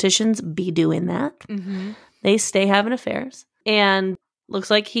 Politicians be doing that. Mm-hmm. They stay having affairs. And looks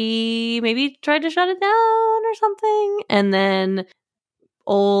like he maybe tried to shut it down or something. And then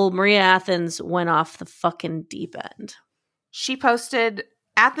old Maria Athens went off the fucking deep end.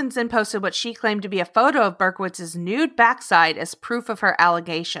 Athens then posted what she claimed to be a photo of Berkowitz's nude backside as proof of her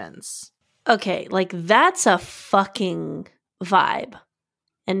allegations. Okay, like that's a fucking vibe.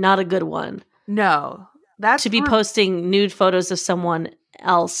 And not a good one. No. That's to be posting nude photos of someone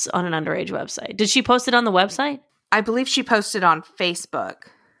else on an underage website. Did she post it on the website? I believe she posted on Facebook.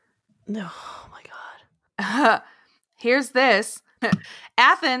 Oh my God. Here's this.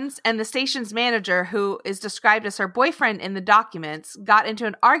 Athens and the station's manager, who is described as her boyfriend in the documents, got into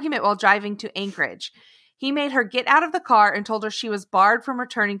an argument while driving to Anchorage. He made her get out of the car and told her she was barred from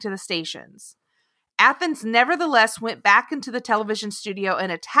returning to the stations. Athens nevertheless went back into the television studio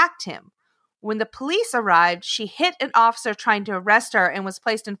and attacked him. When the police arrived, she hit an officer trying to arrest her and was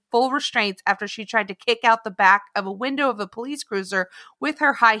placed in full restraints after she tried to kick out the back of a window of a police cruiser with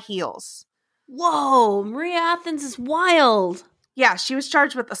her high heels. Whoa, Maria Athens is wild. Yeah, she was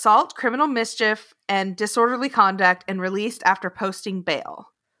charged with assault, criminal mischief, and disorderly conduct and released after posting bail.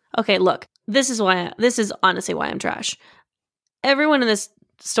 Okay, look, this is honestly why I'm trash. Everyone in this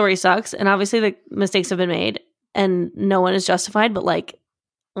story sucks, and obviously the mistakes have been made, and no one is justified, but like,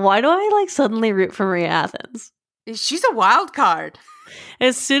 why do I like suddenly root for Maria Athens? She's a wild card.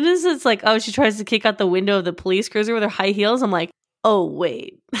 As soon as it's like, oh, she tries to kick out the window of the police cruiser with her high heels, I'm like, oh,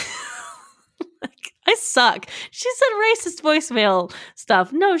 wait. Like, I suck. She said racist voicemail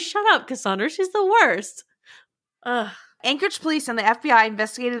stuff. No, shut up, Cassandra. She's the worst. Ugh. Anchorage police and the FBI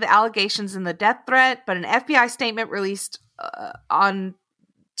investigated the allegations in the death threat, but an FBI statement released on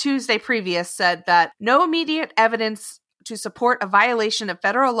Tuesday previous said that no immediate evidence to support a violation of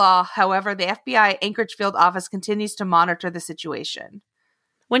federal law. However, the FBI Anchorage field office continues to monitor the situation.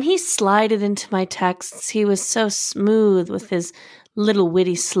 When he slided into my texts, he was so smooth with his little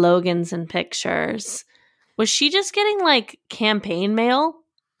witty slogans and pictures. Was she just getting like campaign mail?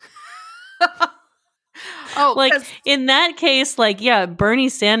 Oh, like in that case, like, yeah, Bernie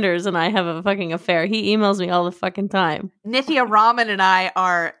Sanders and I have a fucking affair. He emails me all the fucking time. Nithya Raman and I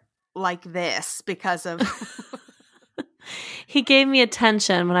are like this because of... He gave me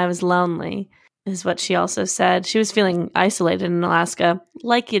attention when I was lonely, is what she also said. She was feeling isolated in Alaska,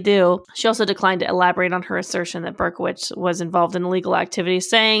 like you do. She also declined to elaborate on her assertion that Berkowitz was involved in illegal activity,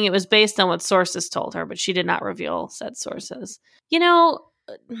 saying it was based on what sources told her, but she did not reveal said sources. You know,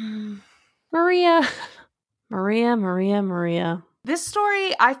 Maria. This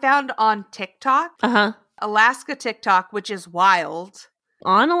story I found on TikTok. Uh-huh. Alaska TikTok, which is wild.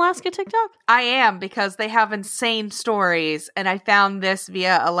 On Alaska TikTok? I am, because they have insane stories, and I found this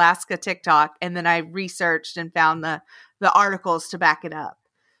via Alaska TikTok, and then I researched and found the articles to back it up.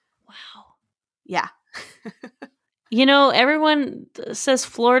 Wow. Yeah. You know, everyone says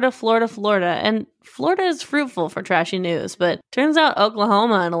Florida, and Florida is fruitful for trashy news, but turns out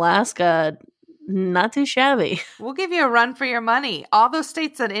Oklahoma and Alaska, not too shabby. We'll give you a run for your money. All those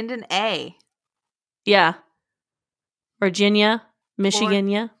states that end in A. Yeah. Virginia.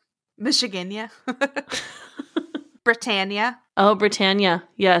 Michigania. Britannia. Oh, Britannia.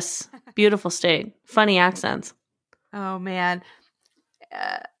 Yes. Beautiful state. Funny accents. Oh, man.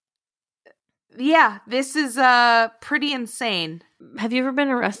 Yeah, this is pretty insane. Have you ever been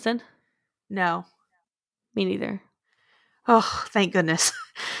arrested? No. Me neither. Oh, thank goodness.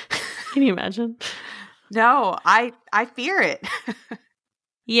 Can you imagine? No, I fear it.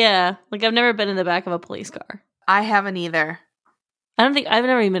 Yeah. Like, I've never been in the back of a police car. I haven't either. I've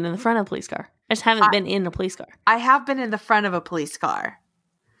never even been in the front of a police car. I just haven't been in a police car. I have been in the front of a police car.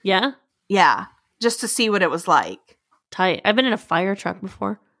 Yeah? Yeah. Just to see what it was like. Tight. I've been in a fire truck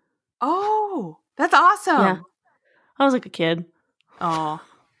before. Oh, that's awesome. Yeah. I was like a kid. Oh.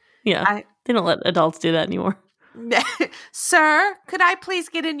 Yeah. They don't let adults do that anymore. Sir, could I please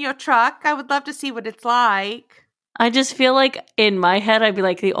get in your truck? I would love to see what it's like. I just feel like in my head, I'd be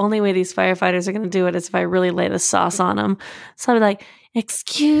like, the only way these firefighters are going to do it is if I really lay the sauce on them. So I'd be like,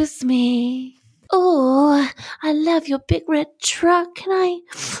 excuse me. Oh, I love your big red truck. Can I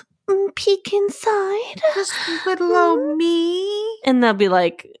peek inside? Just little old me. And they'll be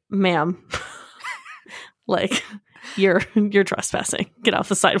like, ma'am, like, you're trespassing. Get off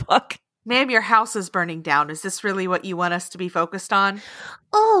the sidewalk. Ma'am, your house is burning down. Is this really what you want us to be focused on?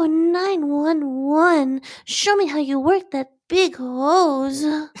 Oh, 911. Show me how you work that big hose.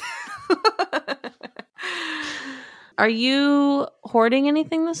 Are you hoarding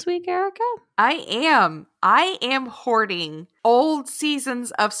anything this week, Erica? I am hoarding old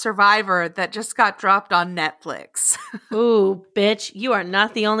seasons of Survivor that just got dropped on Netflix. Ooh, bitch. You are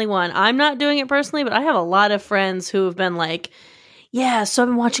not the only one. I'm not doing it personally, but I have a lot of friends who have been like, yeah, so I've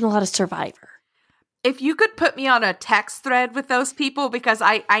been watching a lot of Survivor. If you could put me on a text thread with those people, because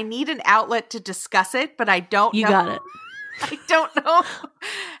I need an outlet to discuss it, but I don't know. You got it. I don't know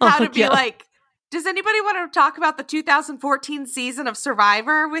how to be like, does anybody want to talk about the 2014 season of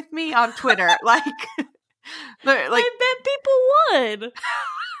Survivor with me on Twitter? Like I bet people would.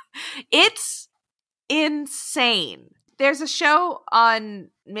 It's insane. There's a show on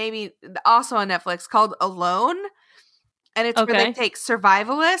maybe also on Netflix called Alone. And it's where they take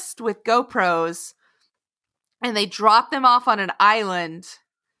survivalists with GoPros and they drop them off on an island,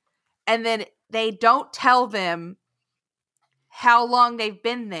 and then they don't tell them how long they've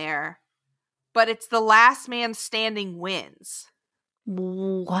been there but it's the last man standing wins.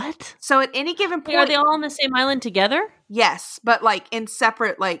 What? So at any given point, Are they all on the same island together? yes, but like in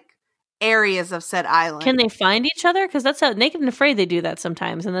separate like areas of said island. Can they find each other? Because that's how Naked and Afraid they do that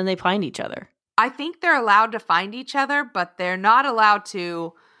sometimes, and then they find each other. I think they're allowed to find each other, but they're not allowed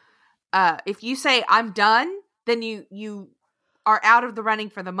to. If you say I'm done, then you are out of the running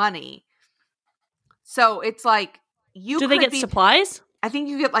for the money. So it's like do they get supplies? I think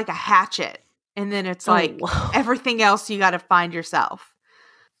you get like a hatchet, and then it's wow. everything else you got to find yourself.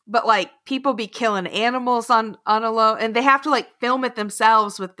 But like people be killing animals on a low, and they have to like film it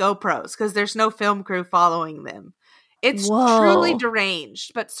themselves with GoPros because there's no film crew following them. It's truly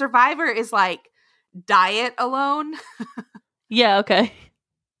deranged. But Survivor is like diet alone. Yeah, okay.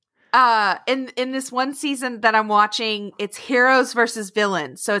 In this one season that I'm watching, it's heroes versus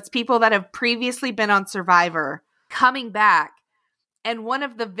villains. So it's people that have previously been on Survivor coming back, and one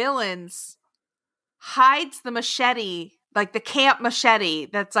of the villains hides the machete, like the camp machete,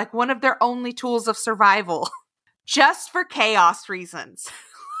 that's like one of their only tools of survival, just for chaos reasons.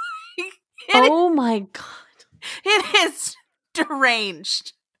 My God. It is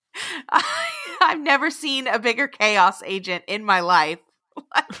deranged. I've never seen a bigger chaos agent in my life.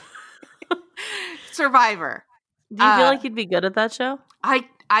 Survivor. Do you feel like you'd be good at that show? I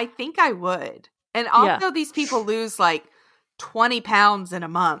think I would. And also these people lose like 20 pounds in a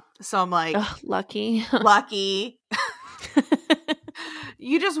month. So I'm like, lucky.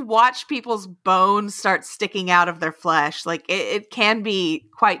 You just watch people's bones start sticking out of their flesh. Like it can be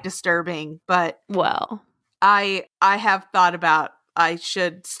quite disturbing, but wow. I have thought about I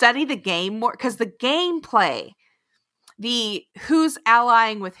should study the game more, because the gameplay, the who's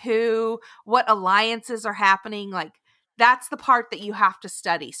allying with who, what alliances are happening, like that's the part that you have to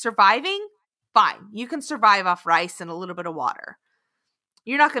study. Surviving, fine. You can survive off rice and a little bit of water.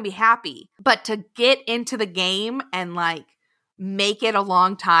 You're not going to be happy. But to get into the game and like make it a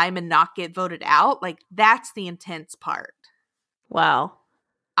long time and not get voted out, like that's the intense part. Wow.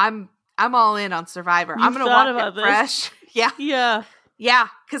 I'm all in on Survivor. I'm going to walk it fresh. Yeah. Yeah,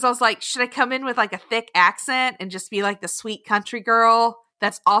 because I was like, should I come in with like a thick accent and just be like the sweet country girl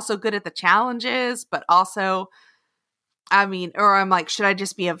that's also good at the challenges, but also, I mean, or I'm like, should I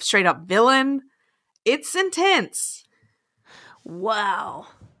just be a straight up villain? It's intense. Wow.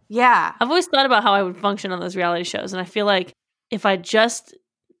 Yeah. I've always thought about how I would function on those reality shows, and I feel like if I just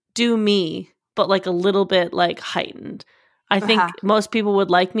do me, but like a little bit like heightened, I think most people would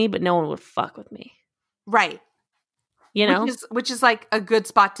like me, but no one would fuck with me. Right. You know? Which is like a good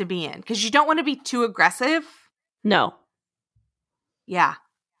spot to be in, because you don't want to be too aggressive. No. Yeah.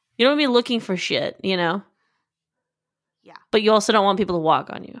 You don't want to be looking for shit, you know? Yeah. But you also don't want people to walk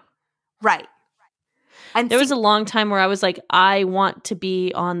on you. Right. And there was a long time where I was like, I want to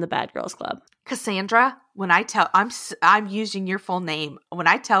be on the Bad Girls Club. Cassandra, when I tell, I'm using your full name. When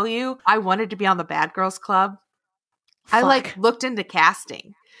I tell you I wanted to be on the Bad Girls Club, I like looked into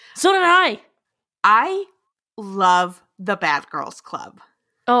casting. So did I. I love the Bad Girls Club.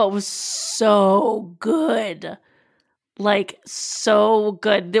 Oh, it was so good. Like, so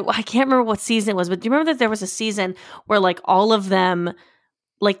good. I can't remember what season it was, but do you remember that there was a season where like all of them,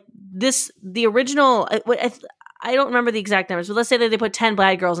 like the original, I don't remember the exact numbers, but let's say that they put 10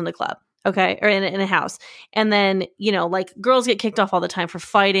 bad girls in the club. Okay. Or in a house. And then, you know, like girls get kicked off all the time for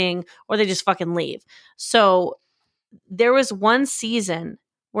fighting, or they just fucking leave. So there was one season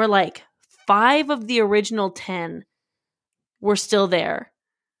where like 5 of the original 10 were still there,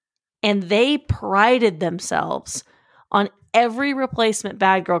 and they prided themselves on every replacement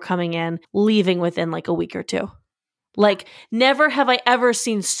bad girl coming in, leaving within like a week or two. Like, never have I ever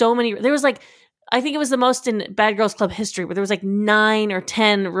seen so many. There was like, I think it was the most in Bad Girls Club history, where there was like 9 or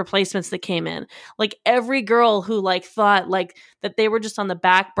 10 replacements that came in. Like every girl who like thought like that they were just on the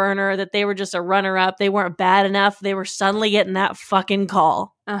back burner, that they were just a runner up, they weren't bad enough, they were suddenly getting that fucking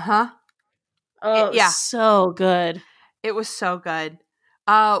call. Oh, yeah. So good. It was so good.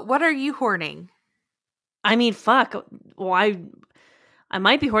 What are you hoarding? I mean, fuck. Well, I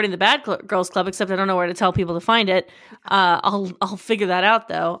might be hoarding the Bad Girls Club, except I don't know where to tell people to find it. I'll figure that out,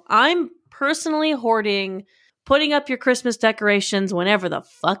 though. I'm personally hoarding putting up your Christmas decorations whenever the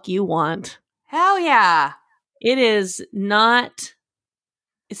fuck you want. Hell yeah. It's not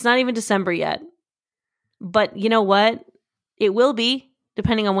even December yet. But you know what? It will be,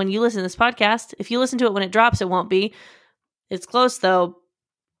 depending on when you listen to this podcast. If you listen to it when it drops, it won't be. It's close, though.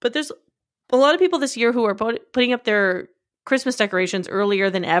 But there's a lot of people this year who are putting up their Christmas decorations earlier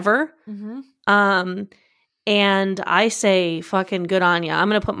than ever. Mm-hmm. And I say fucking good on ya. I'm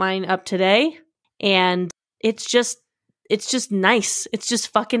going to put mine up today. And it's it's just nice. It's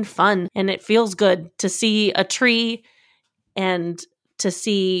just fucking fun. And it feels good to see a tree and to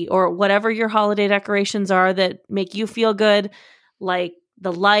see, or whatever your holiday decorations are that make you feel good, like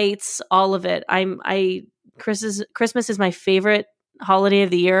the lights, all of it. Christmas is my favorite holiday of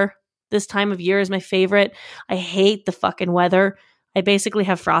the year. This time of year is my favorite. I hate the fucking weather. I basically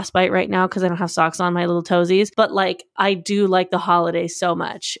have frostbite right now because I don't have socks on my little toesies. But like, I do like the holidays so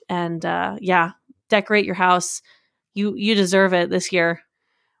much. And yeah, decorate your house. You deserve it this year.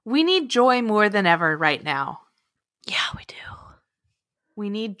 We need joy more than ever right now. Yeah, we do. We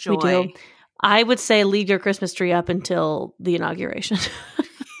need joy. We do. I would say leave your Christmas tree up until the inauguration.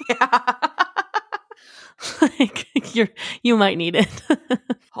 Yeah. Like, you might need it.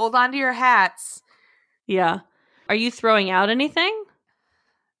 Hold on to your hats. Yeah. Are you throwing out anything?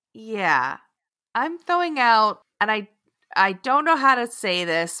 Yeah. I'm throwing out, and I don't know how to say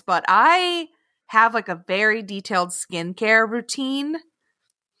this, but I have like a very detailed skincare routine.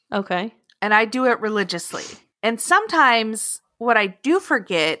 Okay. And I do it religiously. And sometimes what I do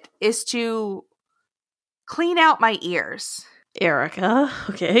forget is to clean out my ears. Erica.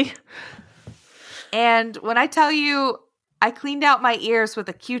 Okay. And when I tell you, I cleaned out my ears with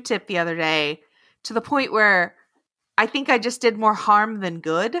a Q-tip the other day to the point where I think I just did more harm than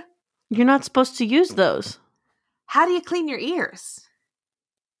good. You're not supposed to use those. How do you clean your ears?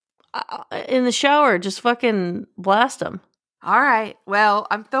 In the shower, just fucking blast them. All right. Well,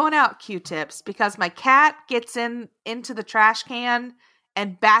 I'm throwing out Q-tips because my cat gets into the trash can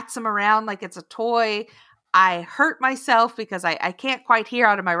and bats them around like it's a toy. I hurt myself because I can't quite hear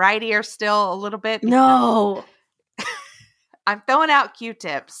out of my right ear still a little bit. No. I'm throwing out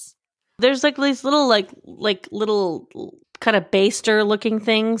Q-tips. There's like these little like little kind of baster looking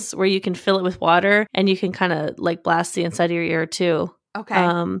things where you can fill it with water and you can kind of like blast the inside of your ear too. Okay.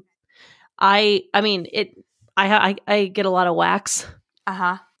 I mean it. I get a lot of wax,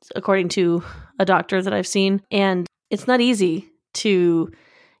 according to a doctor that I've seen, and it's not easy to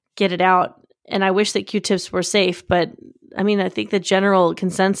get it out. And I wish that Q-tips were safe, but I mean, I think the general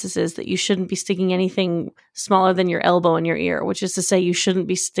consensus is that you shouldn't be sticking anything smaller than your elbow in your ear, which is to say you shouldn't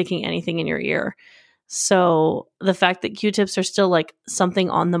be sticking anything in your ear. So the fact that Q-tips are still like something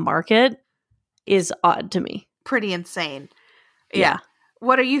on the market is odd to me. Pretty insane. Yeah.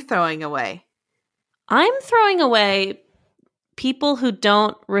 What are you throwing away? I'm throwing away people who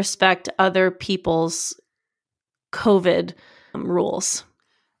don't respect other people's COVID rules.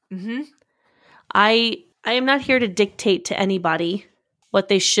 Mm-hmm. I am not here to dictate to anybody what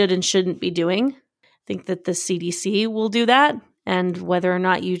they should and shouldn't be doing. I think that the CDC will do that. And whether or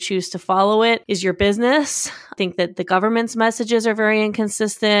not you choose to follow it is your business. I think that the government's messages are very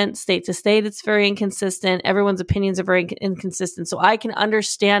inconsistent. State to state, it's very inconsistent. Everyone's opinions are very inconsistent. So I can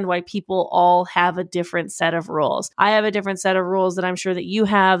understand why people all have a different set of rules. I have a different set of rules that I'm sure that you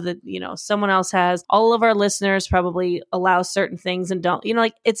have, that, you know, someone else has. All of our listeners probably allow certain things and don't. You know,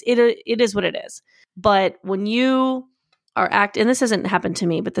 like it is what it is. But when you are and this hasn't happened to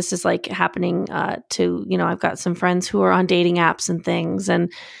me, but this is like happening to, you know, I've got some friends who are on dating apps and things.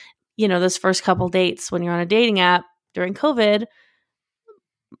 And, you know, those first couple dates when you're on a dating app during COVID,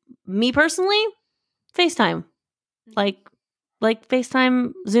 me personally, FaceTime, like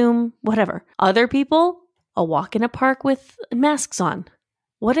FaceTime, Zoom, whatever. Other people, a walk in a park with masks on,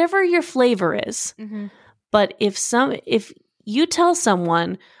 whatever your flavor is. Mm-hmm. But if you tell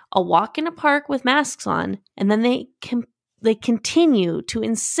someone a walk in a park with masks on, and then they continue to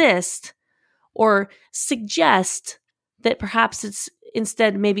insist or suggest that perhaps it's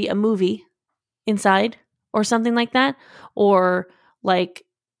instead maybe a movie inside or something like that, or like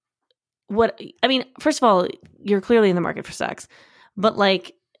what I mean, first of all, you're clearly in the market for sex, but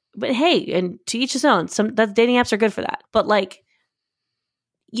hey, and to each his own. That dating apps are good for that, but like,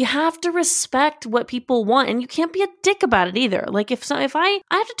 you have to respect what people want, and you can't be a dick about it either. Like if I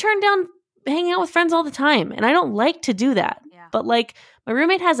have to turn down hanging out with friends all the time, and I don't like to do that. Yeah. But like, my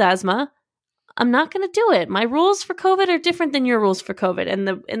roommate has asthma. I'm not going to do it. My rules for COVID are different than your rules for COVID.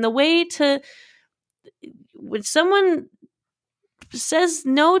 And the way to, when someone says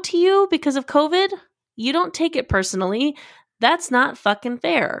no to you because of COVID, you don't take it personally. That's not fucking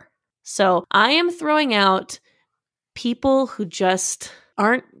fair. So I am throwing out people who just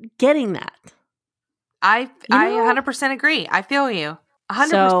aren't getting that. I 100% agree. I feel you. 100%.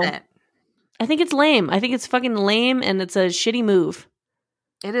 So, I think it's lame. I think it's fucking lame, and it's a shitty move.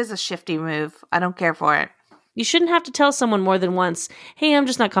 It is a shifty move. I don't care for it. You shouldn't have to tell someone more than once, hey, I'm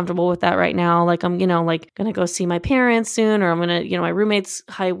just not comfortable with that right now. Like, I'm, like going to go see my parents soon, or I'm going to, my roommate's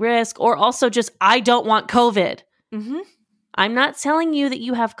high risk, or also just, I don't want COVID. Mm-hmm. I'm not telling you that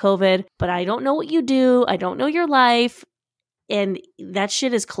you have COVID, but I don't know what you do. I don't know your life. and that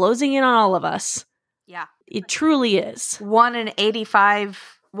shit is closing in on all of us. Yeah. It truly is. 1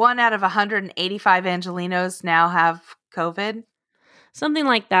 out of 185 Angelinos now have COVID. Something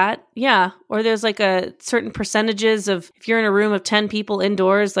like that. Yeah. Or there's like a certain percentages of, if you're in a room of 10 people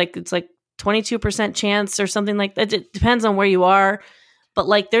indoors, like it's like 22% chance or something like that. It depends on where you are. But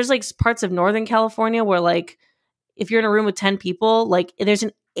like there's like parts of Northern California where like if you're in a room with 10 people, like there's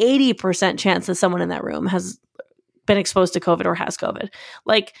an 80% chance that someone in that room has been exposed to COVID or has COVID.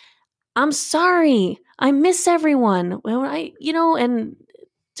 Like, I'm sorry. I miss everyone. Well, and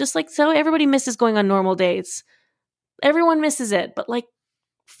just like so everybody misses going on normal dates. Everyone misses it, but like,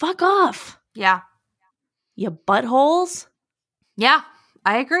 fuck off. Yeah. You buttholes. Yeah,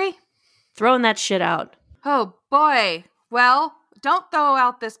 I agree. Throwing that shit out. Oh, boy. Well, don't throw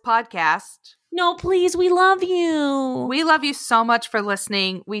out this podcast. No, please. We love you. We love you so much for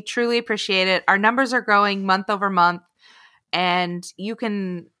listening. We truly appreciate it. Our numbers are growing month over month. And you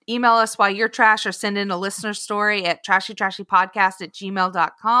can email us while you're trash or send in a listener story at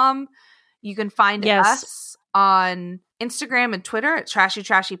trashytrashypodcast@gmail.com. You can find us on Instagram and Twitter at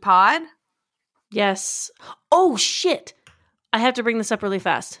trashytrashypod. Yes. Oh, shit. I have to bring this up really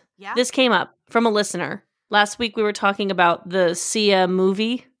fast. Yeah. This came up from a listener. Last week we were talking about the Sia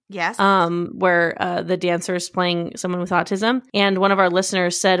movie. Yes. Where the dancer is playing someone with autism. And one of our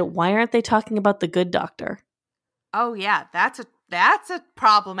listeners said, why aren't they talking about The Good Doctor? Oh, yeah. That's a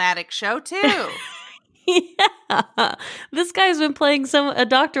problematic show, too. Yeah. This guy's been playing a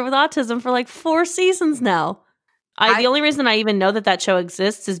doctor with autism for like 4 seasons now. The only reason I even know that show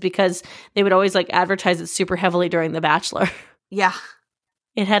exists is because they would always like advertise it super heavily during The Bachelor. Yeah.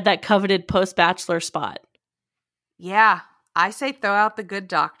 It had that coveted post-Bachelor spot. Yeah. I say throw out The Good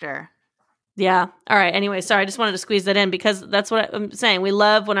Doctor. Yeah. All right. Anyway, sorry. I just wanted to squeeze that in because that's what I'm saying. We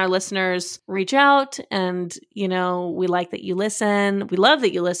love when our listeners reach out and, we like that you listen. We love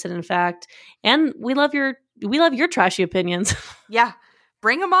that you listen, in fact. And we love your trashy opinions. Yeah.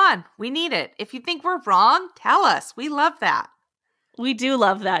 Bring them on. We need it. If you think we're wrong, tell us. We love that. We do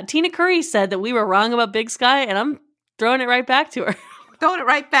love that. Tina Curry said that we were wrong about Big Sky, and I'm throwing it right back to her. Throwing it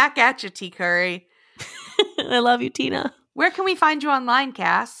right back at you, T. Curry. I love you, Tina. Where can we find you online,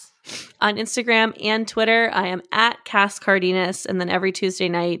 Cass? On Instagram and Twitter, I am at Cass Cardenas. And then every Tuesday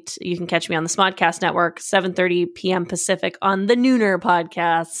night, you can catch me on the Smodcast Network, 7:30 p.m. Pacific on the Nooner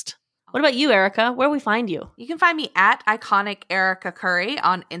Podcast. What about you, Erica? Where do we find you? You can find me at Iconic Erica Curry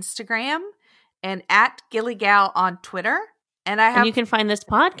on Instagram and at Gillygal on Twitter. And you can find this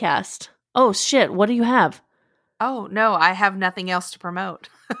podcast. Oh, shit. What do you have? Oh, no, I have nothing else to promote.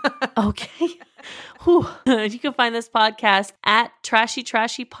 Okay. Whew. You can find this podcast at Trashy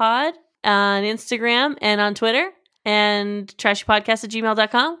Trashy Pod on Instagram and on Twitter, and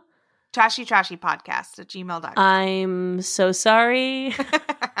trashypodcast@gmail.com. trashytrashypodcast@gmail.com. I'm so sorry.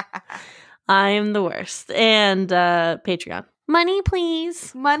 I'm the worst. And Patreon. Money,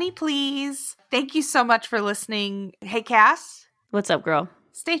 please. Money, please. Thank you so much for listening. Hey, Cass. What's up, girl?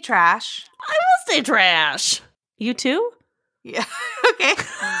 Stay trash. I will stay trash. You too? Yeah. Okay.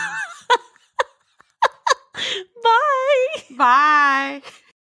 Bye. Bye.